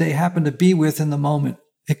is they happen to be with in the moment.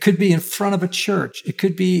 It could be in front of a church. It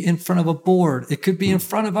could be in front of a board. It could be in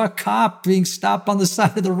front of a cop being stopped on the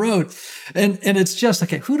side of the road. And it's just,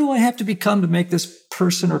 okay, who do I have to become to make this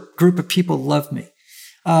person or group of people love me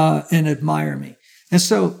and admire me? And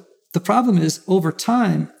so the problem is, over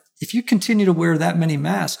time, if you continue to wear that many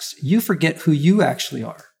masks, you forget who you actually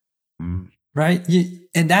are, right?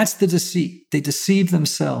 And that's the deceit. They deceive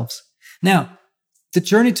themselves. Now, the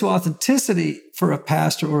journey to authenticity for a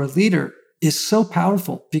pastor or a leader is so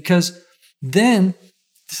powerful because then,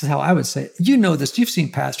 this is how I would say it. You know this. You've seen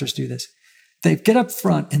pastors do this. They get up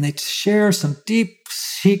front and they share some deep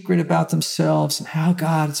secret about themselves and how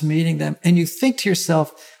God is meeting them. And you think to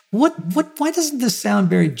yourself, why doesn't this sound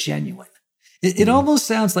very genuine? It almost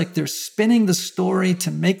sounds like they're spinning the story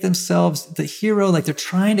to make themselves the hero, like they're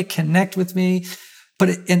trying to connect with me.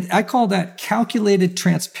 And I call that calculated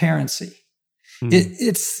transparency.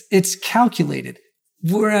 It's calculated.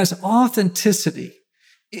 Whereas authenticity,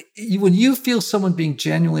 when you feel someone being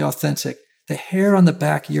genuinely authentic, the hair on the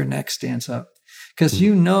back of your neck stands up because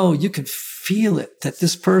you can feel it, that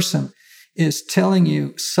this person is telling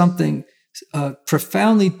you something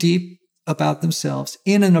profoundly deep about themselves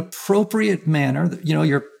in an appropriate manner.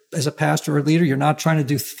 You're, as a pastor or leader, you're not trying to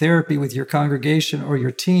do therapy with your congregation or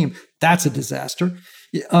your team. That's a disaster.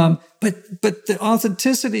 But the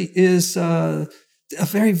authenticity is a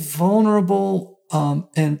very vulnerable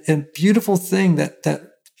and beautiful thing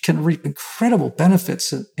that can reap incredible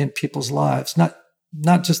benefits in people's lives.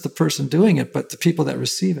 Not just the person doing it, but the people that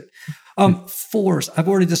receive it. Fours, I've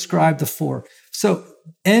already described the four. So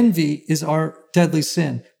envy is our deadly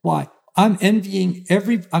sin. Why? I'm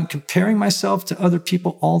comparing myself to other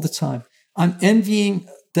people all the time. I'm envying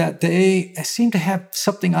that they seem to have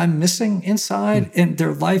something I'm missing inside and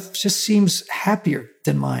their life just seems happier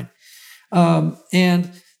than mine.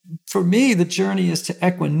 And for me, the journey is to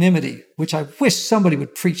equanimity, which I wish somebody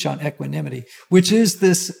would preach on equanimity, which is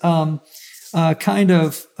this kind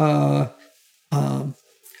of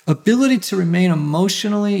ability to remain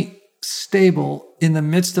emotionally stable in the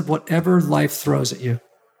midst of whatever life throws at you.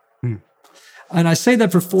 And I say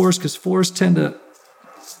that for fours because fours tend to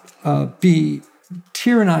be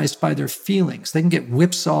tyrannized by their feelings. They can get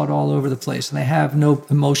whipsawed all over the place and they have no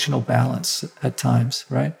emotional balance at times,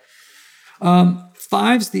 right?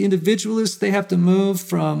 Fives, the individualists, they have to move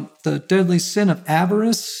from the deadly sin of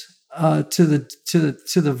avarice to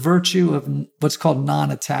the virtue of what's called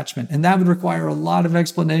non-attachment, and that would require a lot of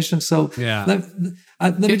explanation. So let me just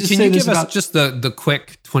say this about. Can you give us just the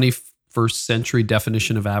quick 21st century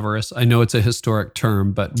definition of avarice? I know it's a historic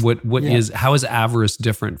term, but how is avarice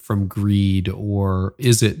different from greed, or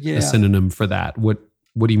is it a synonym for that? What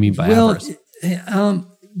do you mean by avarice?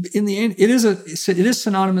 In the end, it is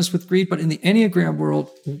synonymous with greed, but in the Enneagram world,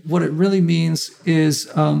 what it really means is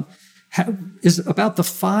about the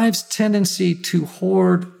five's tendency to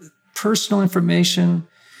hoard personal information,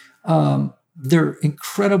 their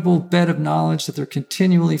incredible bed of knowledge that they're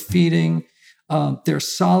continually feeding, their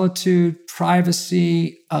solitude,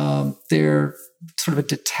 privacy, their sort of a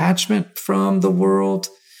detachment from the world,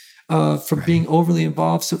 from being overly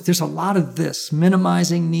involved. So there's a lot of this,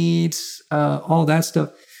 minimizing needs, all that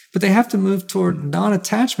stuff. But they have to move toward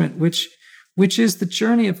non-attachment, which is the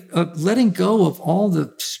journey of letting go of all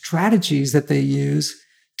the strategies that they use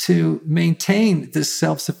to maintain this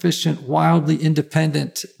self-sufficient, wildly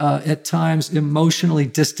independent, at times emotionally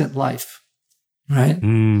distant life, right?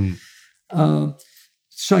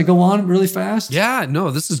 Should I go on really fast? Yeah,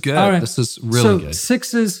 no, this is good. All right. This is really good.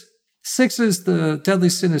 Six is the deadly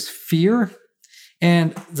sin is fear,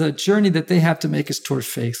 and the journey that they have to make is toward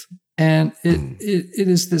faith. And it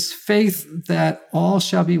is this faith that all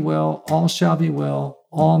shall be well,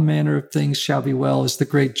 all manner of things shall be well, as the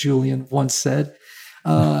great Julian once said.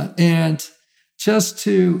 And just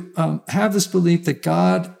to have this belief that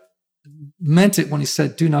God meant it when he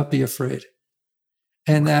said, do not be afraid,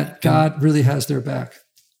 and that God really has their back.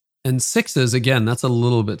 And sixes, again, that's a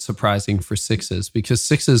little bit surprising for sixes, because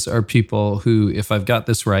sixes are people who, if I've got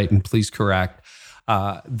this right, and please correct,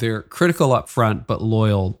 they're critical up front, but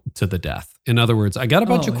loyal to the death. In other words, I got a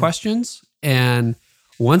bunch of questions, and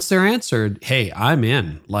once they're answered, hey, I'm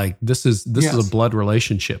in. Like this is a blood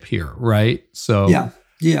relationship here, right? So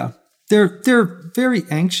yeah. They're very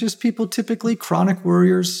anxious people, typically chronic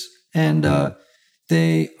worriers, and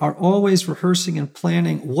they are always rehearsing and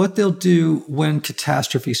planning what they'll do when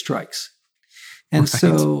catastrophe strikes. And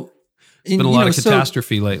so it's been a lot of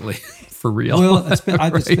catastrophe lately, for real. Well, it's been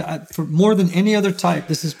for more than any other type.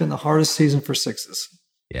 This has been the hardest season for sixes.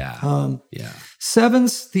 Yeah.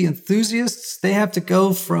 Sevens, the enthusiasts, they have to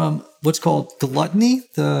go from what's called gluttony.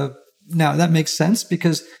 Now that makes sense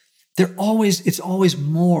because it's always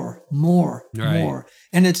more,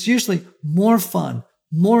 and it's usually more fun,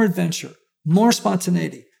 more adventure, more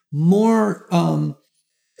spontaneity, more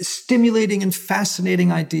stimulating and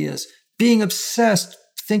fascinating ideas, being obsessed,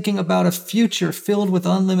 thinking about a future filled with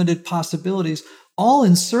unlimited possibilities, all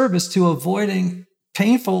in service to avoiding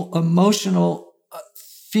painful emotional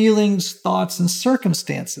feelings, thoughts, and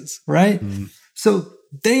circumstances, right? So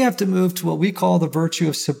they have to move to what we call the virtue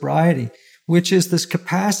of sobriety, which is this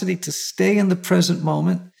capacity to stay in the present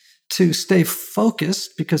moment, to stay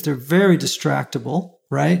focused because they're very distractible,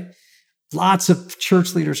 right? Lots of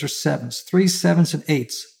church leaders are sevens, 3 7s and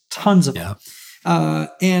 8s, tons of them.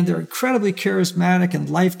 And they're incredibly charismatic and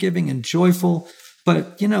life-giving and joyful,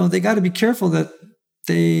 but they got to be careful that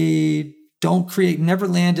they don't create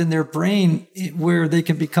Neverland in their brain where they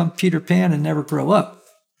can become Peter Pan and never grow up,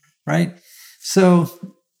 right? So,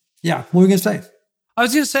 what were we going to say? I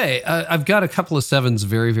was going to say, I've got a couple of sevens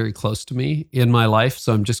very, very close to me in my life,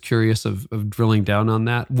 so I'm just curious of drilling down on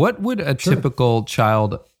that. What would a typical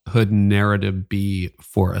childhood narrative be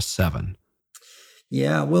for a seven?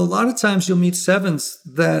 Yeah, well, a lot of times you'll meet sevens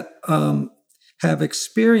that have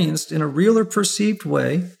experienced in a real or perceived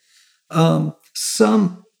way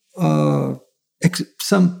some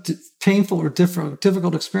painful or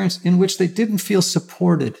difficult experience in which they didn't feel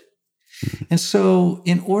supported. And so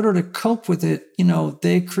in order to cope with it,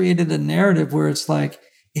 they created a narrative where it's like,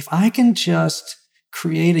 if I can just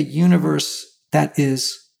create a universe that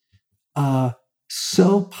is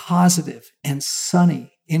so positive and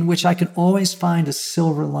sunny, in which I can always find a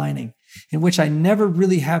silver lining, in which I never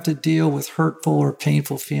really have to deal with hurtful or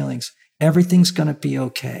painful feelings, everything's going to be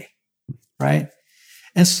okay, right?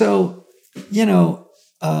 And so,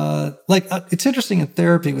 it's interesting in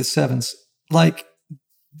therapy with sevens, like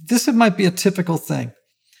this might be a typical thing.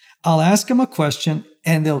 I'll ask them a question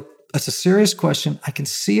and it's a serious question. I can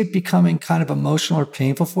see it becoming kind of emotional or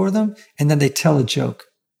painful for them. And then they tell a joke.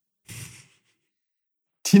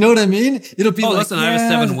 Do you know what I mean? It'll be listen, I have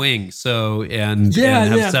a 7 wing. So, and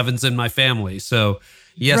have sevens in my family. So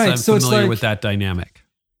yes, right. I'm familiar with that dynamic.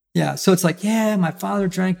 Yeah. So it's like, my father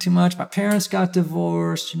drank too much. My parents got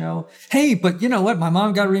divorced, Hey, but you know what? My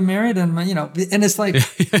mom got remarried and and it's like,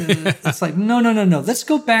 it's like, no. Let's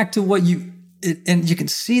go back to what and you can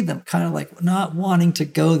see them kind of like not wanting to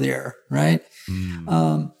go there. Right.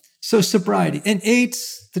 So sobriety. And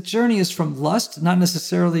 8s, the journey is from lust, not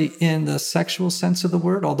necessarily in the sexual sense of the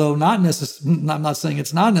word, although I'm not saying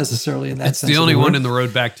it's not necessarily in that sense. It's the only one in the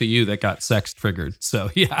road back to you that got sex triggered.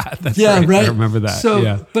 So that's right. I remember that.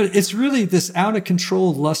 So, but it's really this out of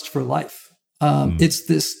control lust for life. It's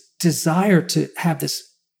this desire to have this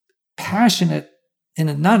passionate,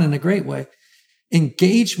 not in a great way,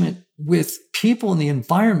 engagement with people in the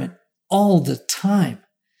environment all the time.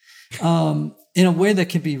 In a way that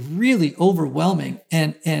can be really overwhelming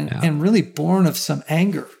and really born of some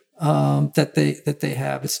anger that they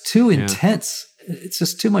have. It's too intense. It's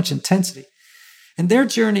just too much intensity. And their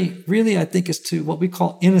journey really, I think, is to what we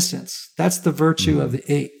call innocence. That's the virtue of the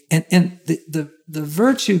 8. And the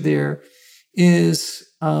virtue there is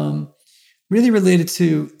really related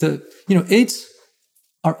to 8s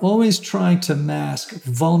are always trying to mask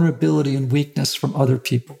vulnerability and weakness from other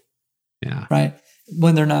people. Yeah. Right?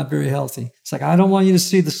 When they're not very healthy. It's like, I don't want you to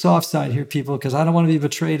see the soft side here, people, because I don't want to be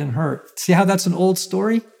betrayed and hurt. See how that's an old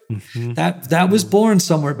story? Mm-hmm. That was born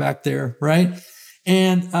somewhere back there, right?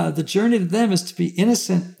 And the journey to them is to be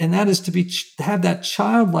innocent, and that is to have that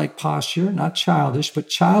childlike posture, not childish, but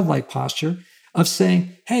childlike posture of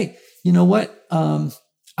saying, hey, you know what?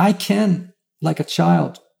 I can, like a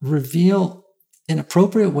child, reveal in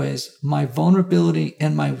appropriate ways my vulnerability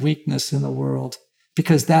and my weakness in the world,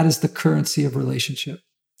 because that is the currency of relationship.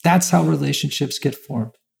 That's how relationships get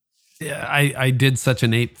formed. Yeah, I did such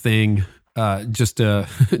an 8 thing just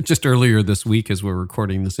earlier this week as we're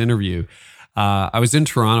recording this interview. I was in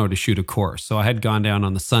Toronto to shoot a course. So I had gone down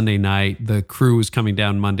on the Sunday night. The crew was coming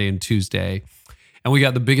down Monday and Tuesday. And we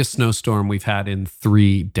got the biggest snowstorm we've had in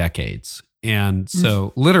 3 decades. And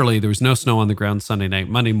so literally there was no snow on the ground Sunday night.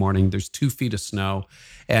 Monday morning, there's 2 feet of snow.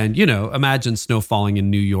 And, imagine snow falling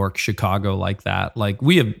in New York, Chicago like that. Like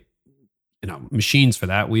we have, machines for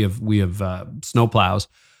that. We have snow plows,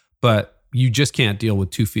 but you just can't deal with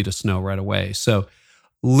 2 feet of snow right away. So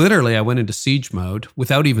literally I went into siege mode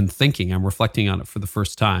without even thinking. I'm reflecting on it for the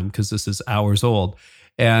first time because this is hours old.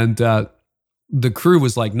 And the crew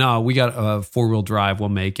was like, no, we got a 4-wheel drive. We'll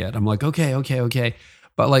make it. I'm like, okay.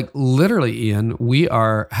 But like literally, Ian, we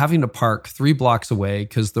are having to park 3 blocks away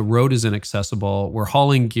because the road is inaccessible. We're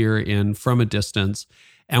hauling gear in from a distance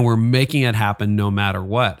and we're making it happen no matter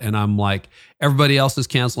what. And I'm like, everybody else is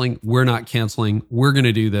canceling. We're not canceling. We're going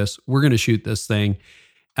to do this. We're going to shoot this thing.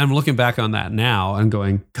 And I'm looking back on that now and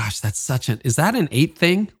going, gosh, that's is that an 8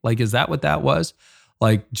 thing? Like, is that what that was?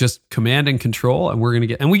 Like just command and control. And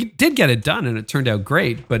we did get it done and it turned out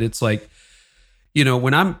great. But it's like,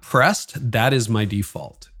 when I'm pressed, that is my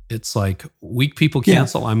default. It's like weak people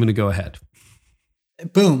cancel. I'm going to go ahead.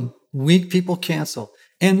 Boom. Weak people cancel.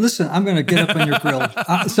 And listen, I'm going to get up on your grill.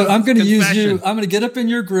 So I'm going to use you. I'm going to get up in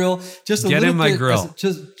your grill just a little bit. Get in my grill.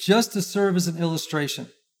 Just to serve as an illustration,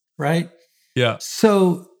 right? Yeah.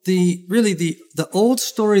 So the old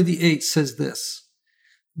story of the 8 says this: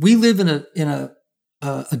 we live in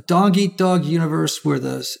a dog eat dog universe where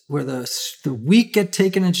the weak get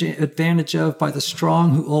taken advantage of by the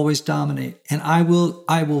strong who always dominate. And I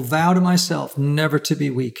will vow to myself never to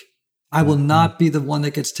be weak. I will not be the one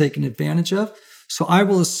that gets taken advantage of. So I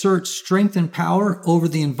will assert strength and power over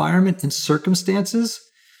the environment and circumstances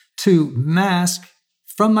to mask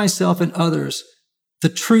from myself and others the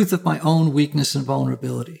truth of my own weakness and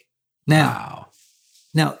vulnerability. Now,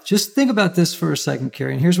 just think about this for a second,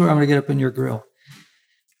 Carrie, and here's where I'm going to get up in your grill.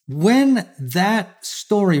 When that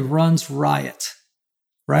story runs riot,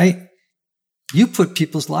 right, you put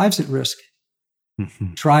people's lives at risk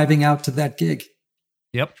driving out to that gig.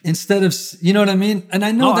 Yep. Instead of, you know what I mean? And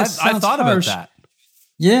I know that sounds I thought harsh. About that.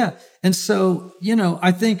 Yeah. And so,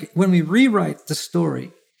 I think when we rewrite the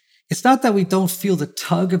story, it's not that we don't feel the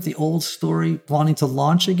tug of the old story wanting to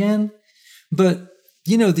launch again, but,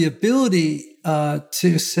 the ability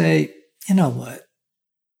to say, you know what,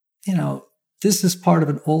 this is part of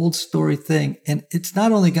an old story thing. And it's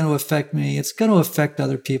not only going to affect me, it's going to affect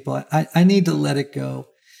other people. I need to let it go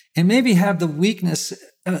and maybe have the weakness,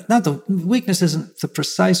 not the weakness isn't the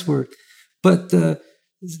precise word, but to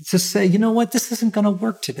say, you know what, this isn't going to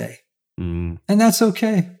work today. And that's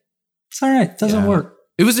okay. It's all right. It doesn't work.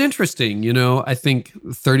 It was interesting. I think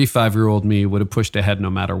 35-year-old me would have pushed ahead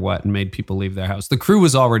no matter what and made people leave their house. The crew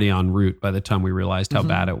was already en route by the time we realized how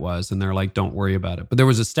bad it was. And they're like, don't worry about it. But there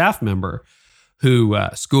was a staff member who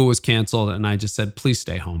school was canceled. And I just said, please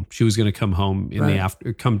stay home. She was going to come home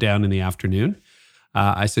come down in the afternoon.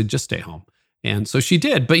 I said, just stay home. And so she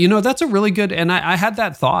did. But, that's a really good, and I had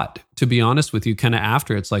that thought, to be honest with you, kind of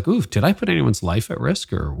after. It's like, ooh, did I put anyone's life at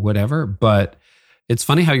risk or whatever? But it's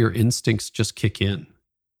funny how your instincts just kick in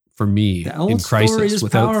for me in crisis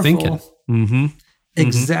without thinking.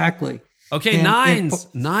 Exactly. Okay, nines.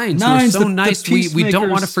 We're so nice. We don't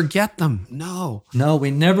want to forget them. No,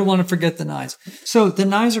 we never want to forget the 9s. So the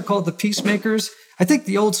 9s are called the peacemakers. I think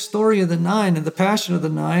the old story of the 9 and the passion of the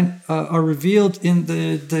 9 are revealed in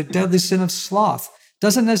the deadly sin of sloth.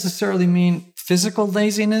 Doesn't necessarily mean physical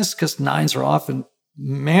laziness, because 9s are often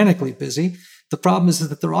manically busy. The problem is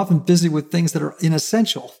that they're often busy with things that are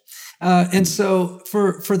inessential. And so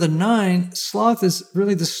for the 9, sloth is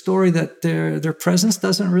really the story that their presence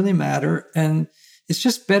doesn't really matter. And it's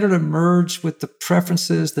just better to merge with the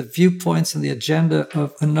preferences, the viewpoints, and the agenda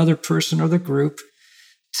of another person or the group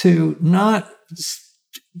to not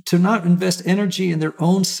invest energy in their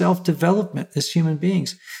own self-development as human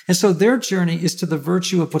beings. And so their journey is to the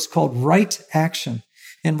virtue of what's called right action.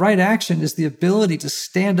 And right action is the ability to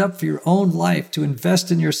stand up for your own life, to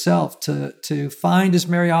invest in yourself, to find, as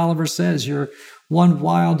Mary Oliver says, your one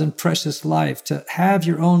wild and precious life, to have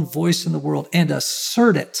your own voice in the world and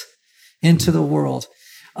assert it into the world.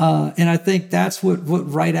 And I think that's what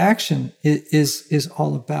right action is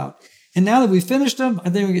all about. And now that we've finished them, I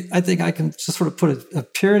think I can just sort of put a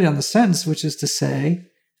period on the sentence, which is to say,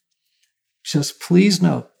 just please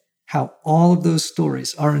note how all of those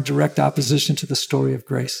stories are in direct opposition to the story of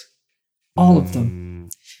grace. All of them.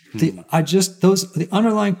 The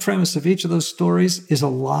underlying premise of each of those stories is a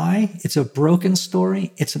lie. It's a broken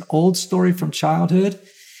story. It's an old story from childhood.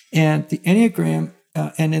 And the Enneagram,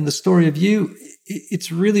 and in the story of you,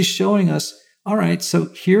 it's really showing us, all right, so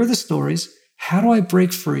here are the stories. How do I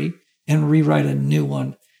break free and rewrite a new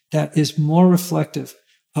one that is more reflective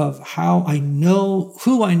of how I know,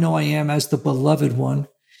 who I know I am as the beloved one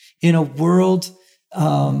in a world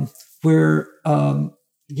where,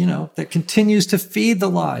 that continues to feed the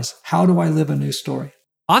lies? How do I live a new story?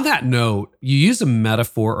 On that note, you use a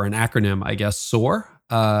metaphor or an acronym, I guess, SOAR,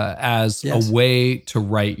 as Yes. a way to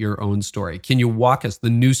write your own story. Can you walk us, the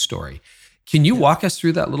new story? Can you walk us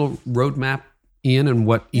through that little roadmap, Ian, and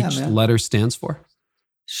what each letter stands for?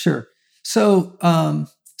 Sure. So,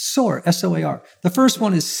 SOAR, S-O-A-R. The first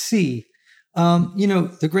one is C.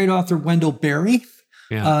 The great author Wendell Berry,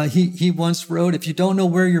 he once wrote, if you don't know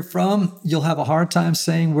where you're from, you'll have a hard time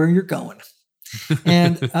saying where you're going.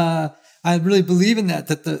 And I really believe in that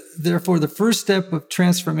therefore the first step of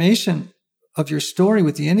transformation of your story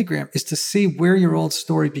with the Enneagram is to see where your old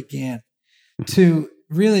story began, to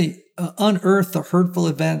really unearth the hurtful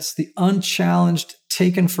events, the unchallenged,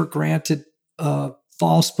 taken for granted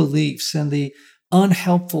false beliefs, and the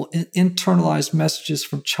unhelpful internalized messages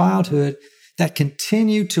from childhood that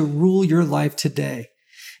continue to rule your life today.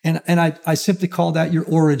 And I simply call that your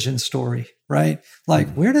origin story, right?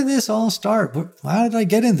 Like, where did this all start? How did I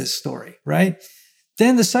get in this story, right?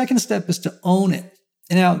 Then the second step is to own it.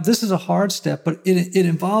 And now, this is a hard step, but it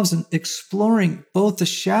involves exploring both the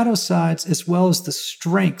shadow sides as well as the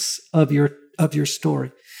strengths of your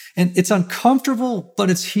story. And it's uncomfortable, but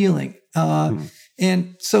it's healing.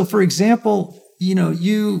 And so, for example,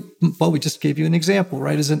 we just gave you an example,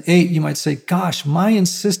 right? As an 8, you might say, gosh, my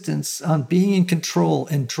insistence on being in control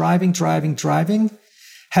and driving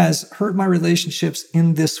has hurt my relationships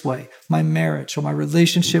in this way, my marriage or my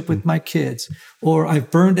relationship with my kids, or I've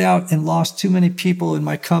burned out and lost too many people in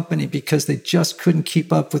my company because they just couldn't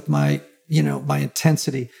keep up with my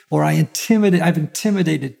intensity, or I've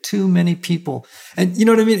intimidated too many people. And you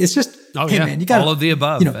know what I mean? It's just, man, you got all of the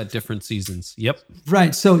above at different seasons. Yep.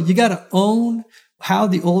 Right. So you got to own how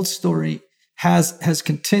the old story has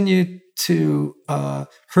continued to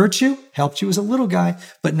hurt you, helped you as a little guy,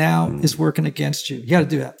 but now is working against you. You got to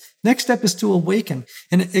do that. Next step is to awaken.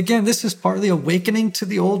 And again, this is partly awakening to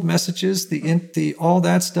the old messages, the all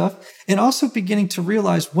that stuff, and also beginning to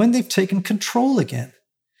realize when they've taken control again.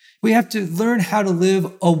 We have to learn how to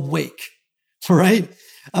live awake, right?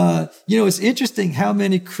 It's interesting how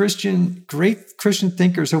many great Christian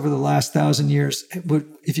thinkers over the last 1,000 years,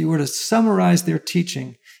 if you were to summarize their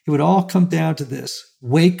teaching, it would all come down to this: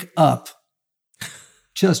 wake up.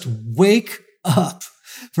 Just wake up,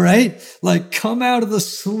 right? Like, come out of the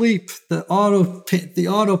sleep, the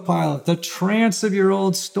autopilot, the trance of your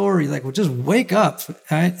old story. Like, just wake up,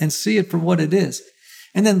 right? And see it for what it is.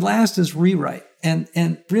 And then last is rewrite. And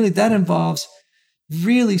really that involves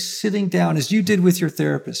really sitting down, as you did with your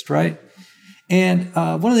therapist, right? And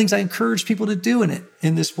one of the things I encourage people to do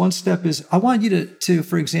in this one step is, I want you to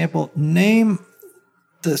for example, name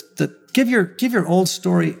give your old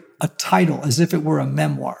story a title as if it were a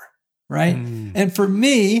memoir, right? And for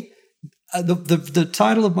me, the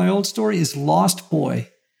title of my old story is Lost Boy.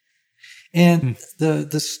 And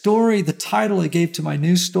the title I gave to my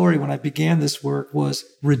new story when I began this work was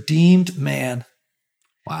Redeemed Man.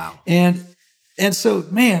 Wow. And so,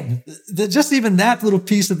 man, just even that little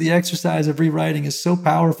piece of the exercise of rewriting is so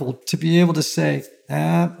powerful, to be able to say,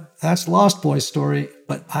 that's Lost Boy's story,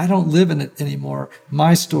 but I don't live in it anymore.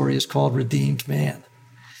 My story is called Redeemed Man.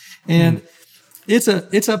 And it's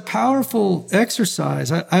a powerful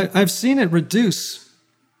exercise. I've seen it reduce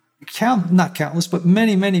not countless, but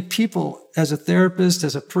many, many people, as a therapist,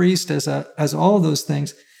 as a priest, as all those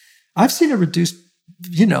things. I've seen it reduce,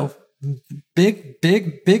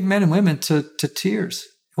 big men and women to tears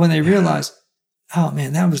when they realize, oh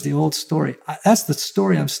man, that was the old story. That's the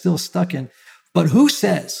story I'm still stuck in. But who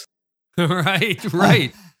says?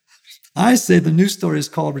 Right. I say the new story is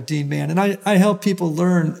called Redeemed Man. And I help people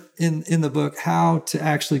learn in the book how to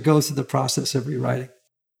actually go through the process of rewriting.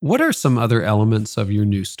 What are some other elements of your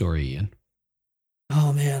new story, Ian?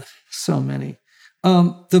 Oh man, so many.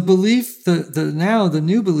 The belief, the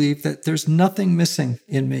new belief that there's nothing missing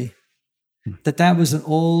in me, that was an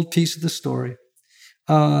old piece of the story,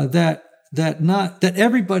 that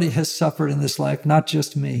everybody has suffered in this life, not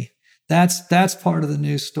just me. That's part of the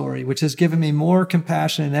new story, which has given me more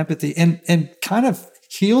compassion and empathy, and kind of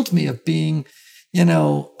healed me of being,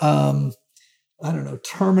 terminally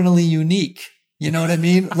unique. You know what I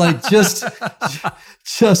mean? Like just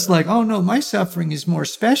like, oh no, my suffering is more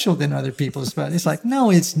special than other people's. But it's like, no,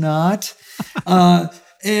 it's not. How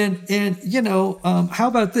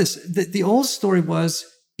about this? The old story was,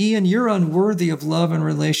 Ian, you're unworthy of love and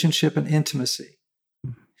relationship and intimacy.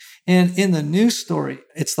 And in the new story,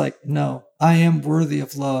 it's like, no, I am worthy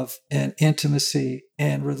of love and intimacy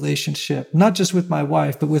and relationship, not just with my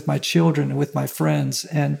wife, but with my children and with my friends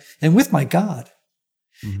and with my God.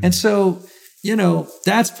 Mm-hmm. And so,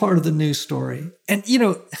 that's part of the new story. And,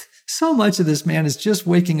 so much of this, man, is just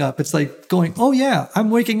waking up. It's like going, oh yeah,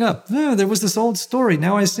 I'm waking up. Oh, there was this old story.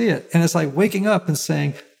 Now I see it. And it's like waking up and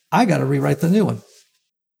saying, I got to rewrite the new one.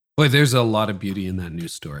 Boy, there's a lot of beauty in that new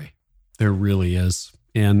story. There really is.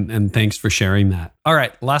 And thanks for sharing that. All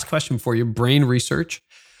right, last question for you. Brain research.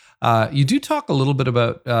 You do talk a little bit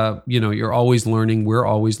about, you're always learning. We're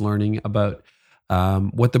always learning about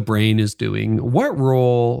what the brain is doing. What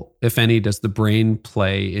role, if any, does the brain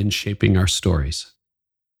play in shaping our stories?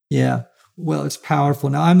 Yeah, well, it's powerful.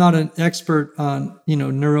 Now, I'm not an expert on,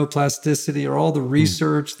 neuroplasticity or all the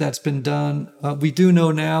research that's been done. We do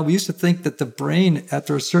know now, we used to think that the brain,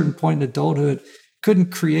 after a certain point in adulthood,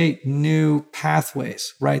 couldn't create new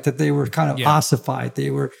pathways, right? That they were kind of ossified.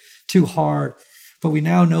 They were too hard. But we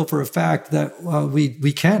now know for a fact that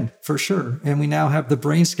we can, for sure. And we now have the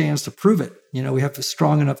brain scans to prove it. We have the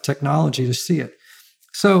strong enough technology to see it.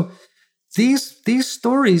 So these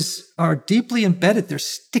stories are deeply embedded. They're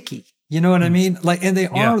sticky. You know what I mean? And they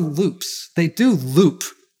are loops. They do loop,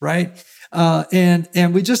 right?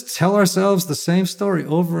 And we just tell ourselves the same story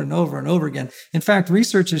over and over and over again. In fact,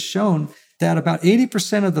 research has shown that about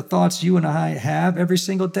 80% of the thoughts you and I have every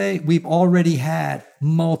single day, we've already had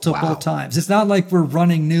multiple times. It's not like we're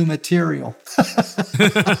running new material,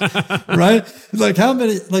 right? Like how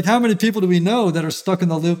many people do we know that are stuck in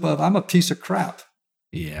the loop of, I'm a piece of crap?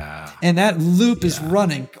 Yeah. And that loop is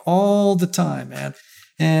running all the time, man.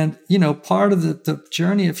 And, part of the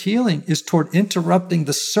journey of healing is toward interrupting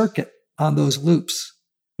the circuit on those loops,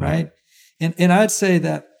 right? And I'd say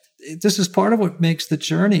that this is part of what makes the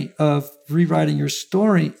journey of rewriting your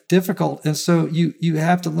story difficult. And so you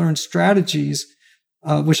have to learn strategies,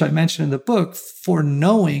 which I mentioned in the book, for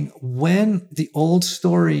knowing when the old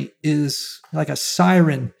story is like a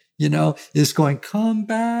siren, is going, come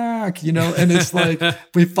back, and it's like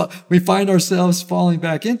we find ourselves falling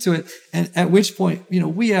back into it. And at which point,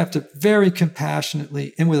 we have to very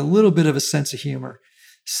compassionately and with a little bit of a sense of humor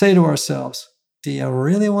say to ourselves, do you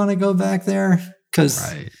really want to go back there?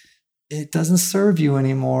 Because it doesn't serve you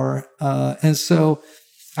anymore. And so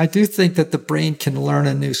I do think that the brain can learn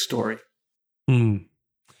a new story.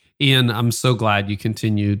 Ian, I'm so glad you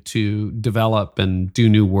continue to develop and do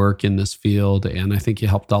new work in this field. And I think you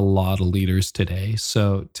helped a lot of leaders today.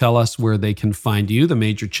 So tell us where they can find you, the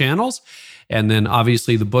major channels. And then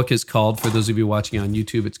obviously the book is called, for those of you watching on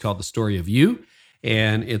YouTube, it's called The Story of You.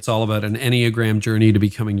 And it's all about an Enneagram journey to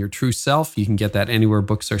becoming your true self. You can get that anywhere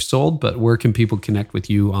books are sold, but where can people connect with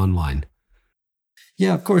you online?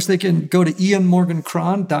 Yeah, of course, they can go to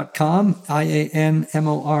ianmorgancron.com,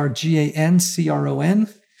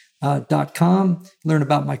 ianmorgancron.com, learn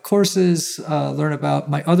about my courses, learn about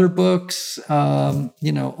my other books,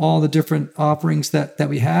 all the different offerings that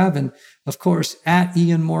we have. And of course, at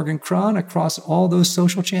Ian Morgan Cron across all those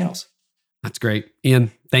social channels. That's great.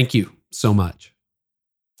 Ian, thank you so much.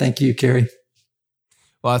 Thank you, Kerry.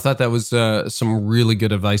 Well, I thought that was some really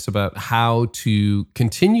good advice about how to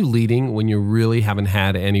continue leading when you really haven't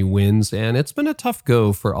had any wins. And it's been a tough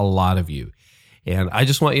go for a lot of you. And I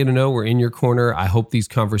just want you to know we're in your corner. I hope these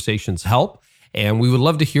conversations help. And we would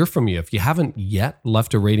love to hear from you. If you haven't yet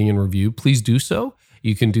left a rating and review, please do so.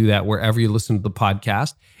 You can do that wherever you listen to the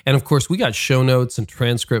podcast. And of course, we got show notes and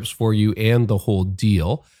transcripts for you and the whole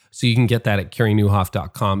deal. So you can get that at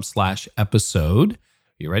carrynewhoff.com/episode.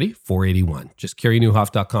 You ready? 481. Just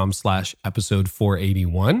carrynewhoff.com/episode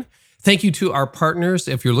 481. Thank you to our partners.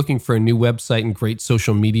 If you're looking for a new website and great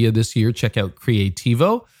social media this year, check out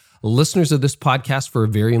Creativo. Listeners of this podcast for a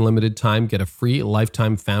very limited time get a free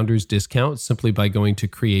lifetime founders discount simply by going to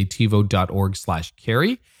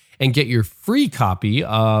creativo.org/carry. And get your free copy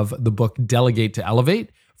of the book Delegate to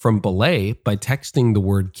Elevate from Belay by texting the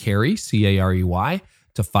word Carey, C-A-R-E-Y,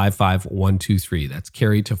 to 55123. That's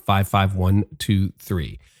Carey to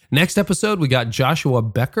 55123. Next episode, we got Joshua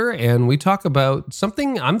Becker, and we talk about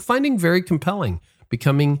something I'm finding very compelling,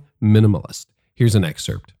 becoming minimalist. Here's an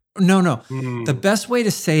excerpt. No. The best way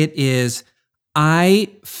to say it is I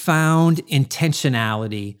found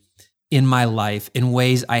intentionality in my life in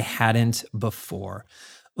ways I hadn't before.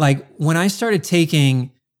 Like when I started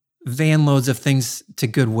taking van loads of things to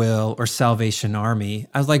Goodwill or Salvation Army,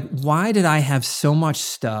 I was like, why did I have so much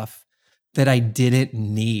stuff that I didn't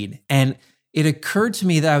need? And it occurred to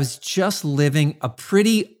me that I was just living a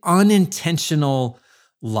pretty unintentional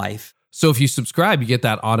life. So if you subscribe, you get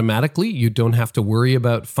that automatically. You don't have to worry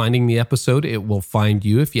about finding the episode. It will find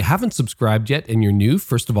you. If you haven't subscribed yet and you're new,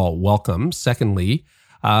 first of all, welcome. Secondly,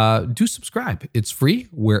 do subscribe. It's free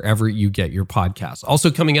wherever you get your podcasts.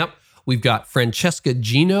 Also coming up, we've got Francesca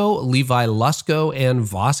Gino, Levi Lusko, and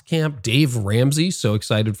Voskamp, Dave Ramsey. So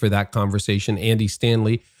excited for that conversation. Andy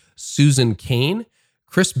Stanley, Susan Kane,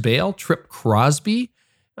 Chris Bale, Trip Crosby,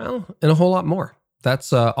 and a whole lot more.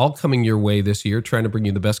 That's all coming your way this year, trying to bring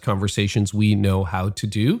you the best conversations we know how to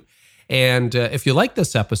do. And if you like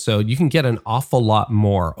this episode, you can get an awful lot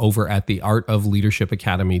more over at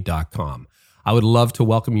theartofleadershipacademy.com. I would love to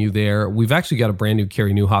welcome you there. We've actually got a brand new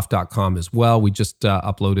CareyNewhoff.com as well. We just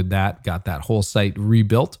uploaded that, got that whole site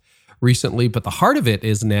rebuilt recently. But the heart of it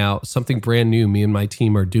is now something brand new me and my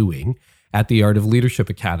team are doing at the Art of Leadership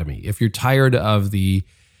Academy. If you're tired of the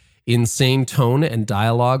insane tone and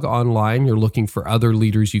dialogue online, you're looking for other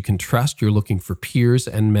leaders you can trust, you're looking for peers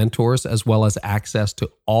and mentors, as well as access to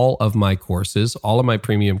all of my courses, all of my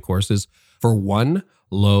premium courses for one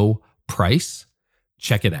low price,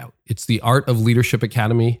 check it out. It's the Art of Leadership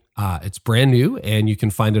Academy. It's brand new, and you can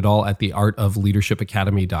find it all at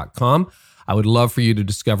theartofleadershipacademy.com. I would love for you to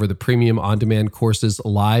discover the premium on-demand courses,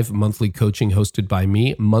 live monthly coaching hosted by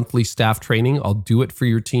me, monthly staff training. I'll do it for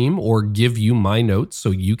your team or give you my notes so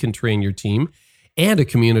you can train your team, and a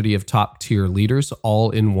community of top-tier leaders all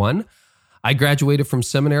in one. I graduated from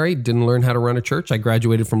seminary, didn't learn how to run a church. I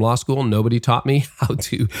graduated from law school. Nobody taught me how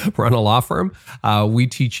to run a law firm. We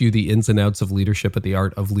teach you the ins and outs of leadership at the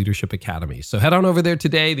Art of Leadership Academy. So head on over there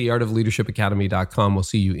today, theartofleadershipacademy.com. We'll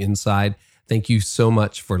see you inside. Thank you so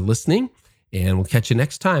much for listening, and we'll catch you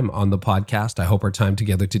next time on the podcast. I hope our time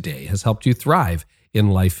together today has helped you thrive in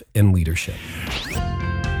life and leadership.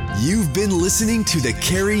 You've been listening to the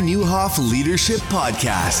Carey Nieuwhof Leadership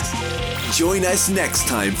Podcast. Join us next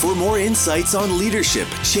time for more insights on leadership,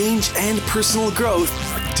 change, and personal growth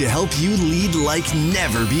to help you lead like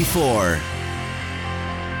never before.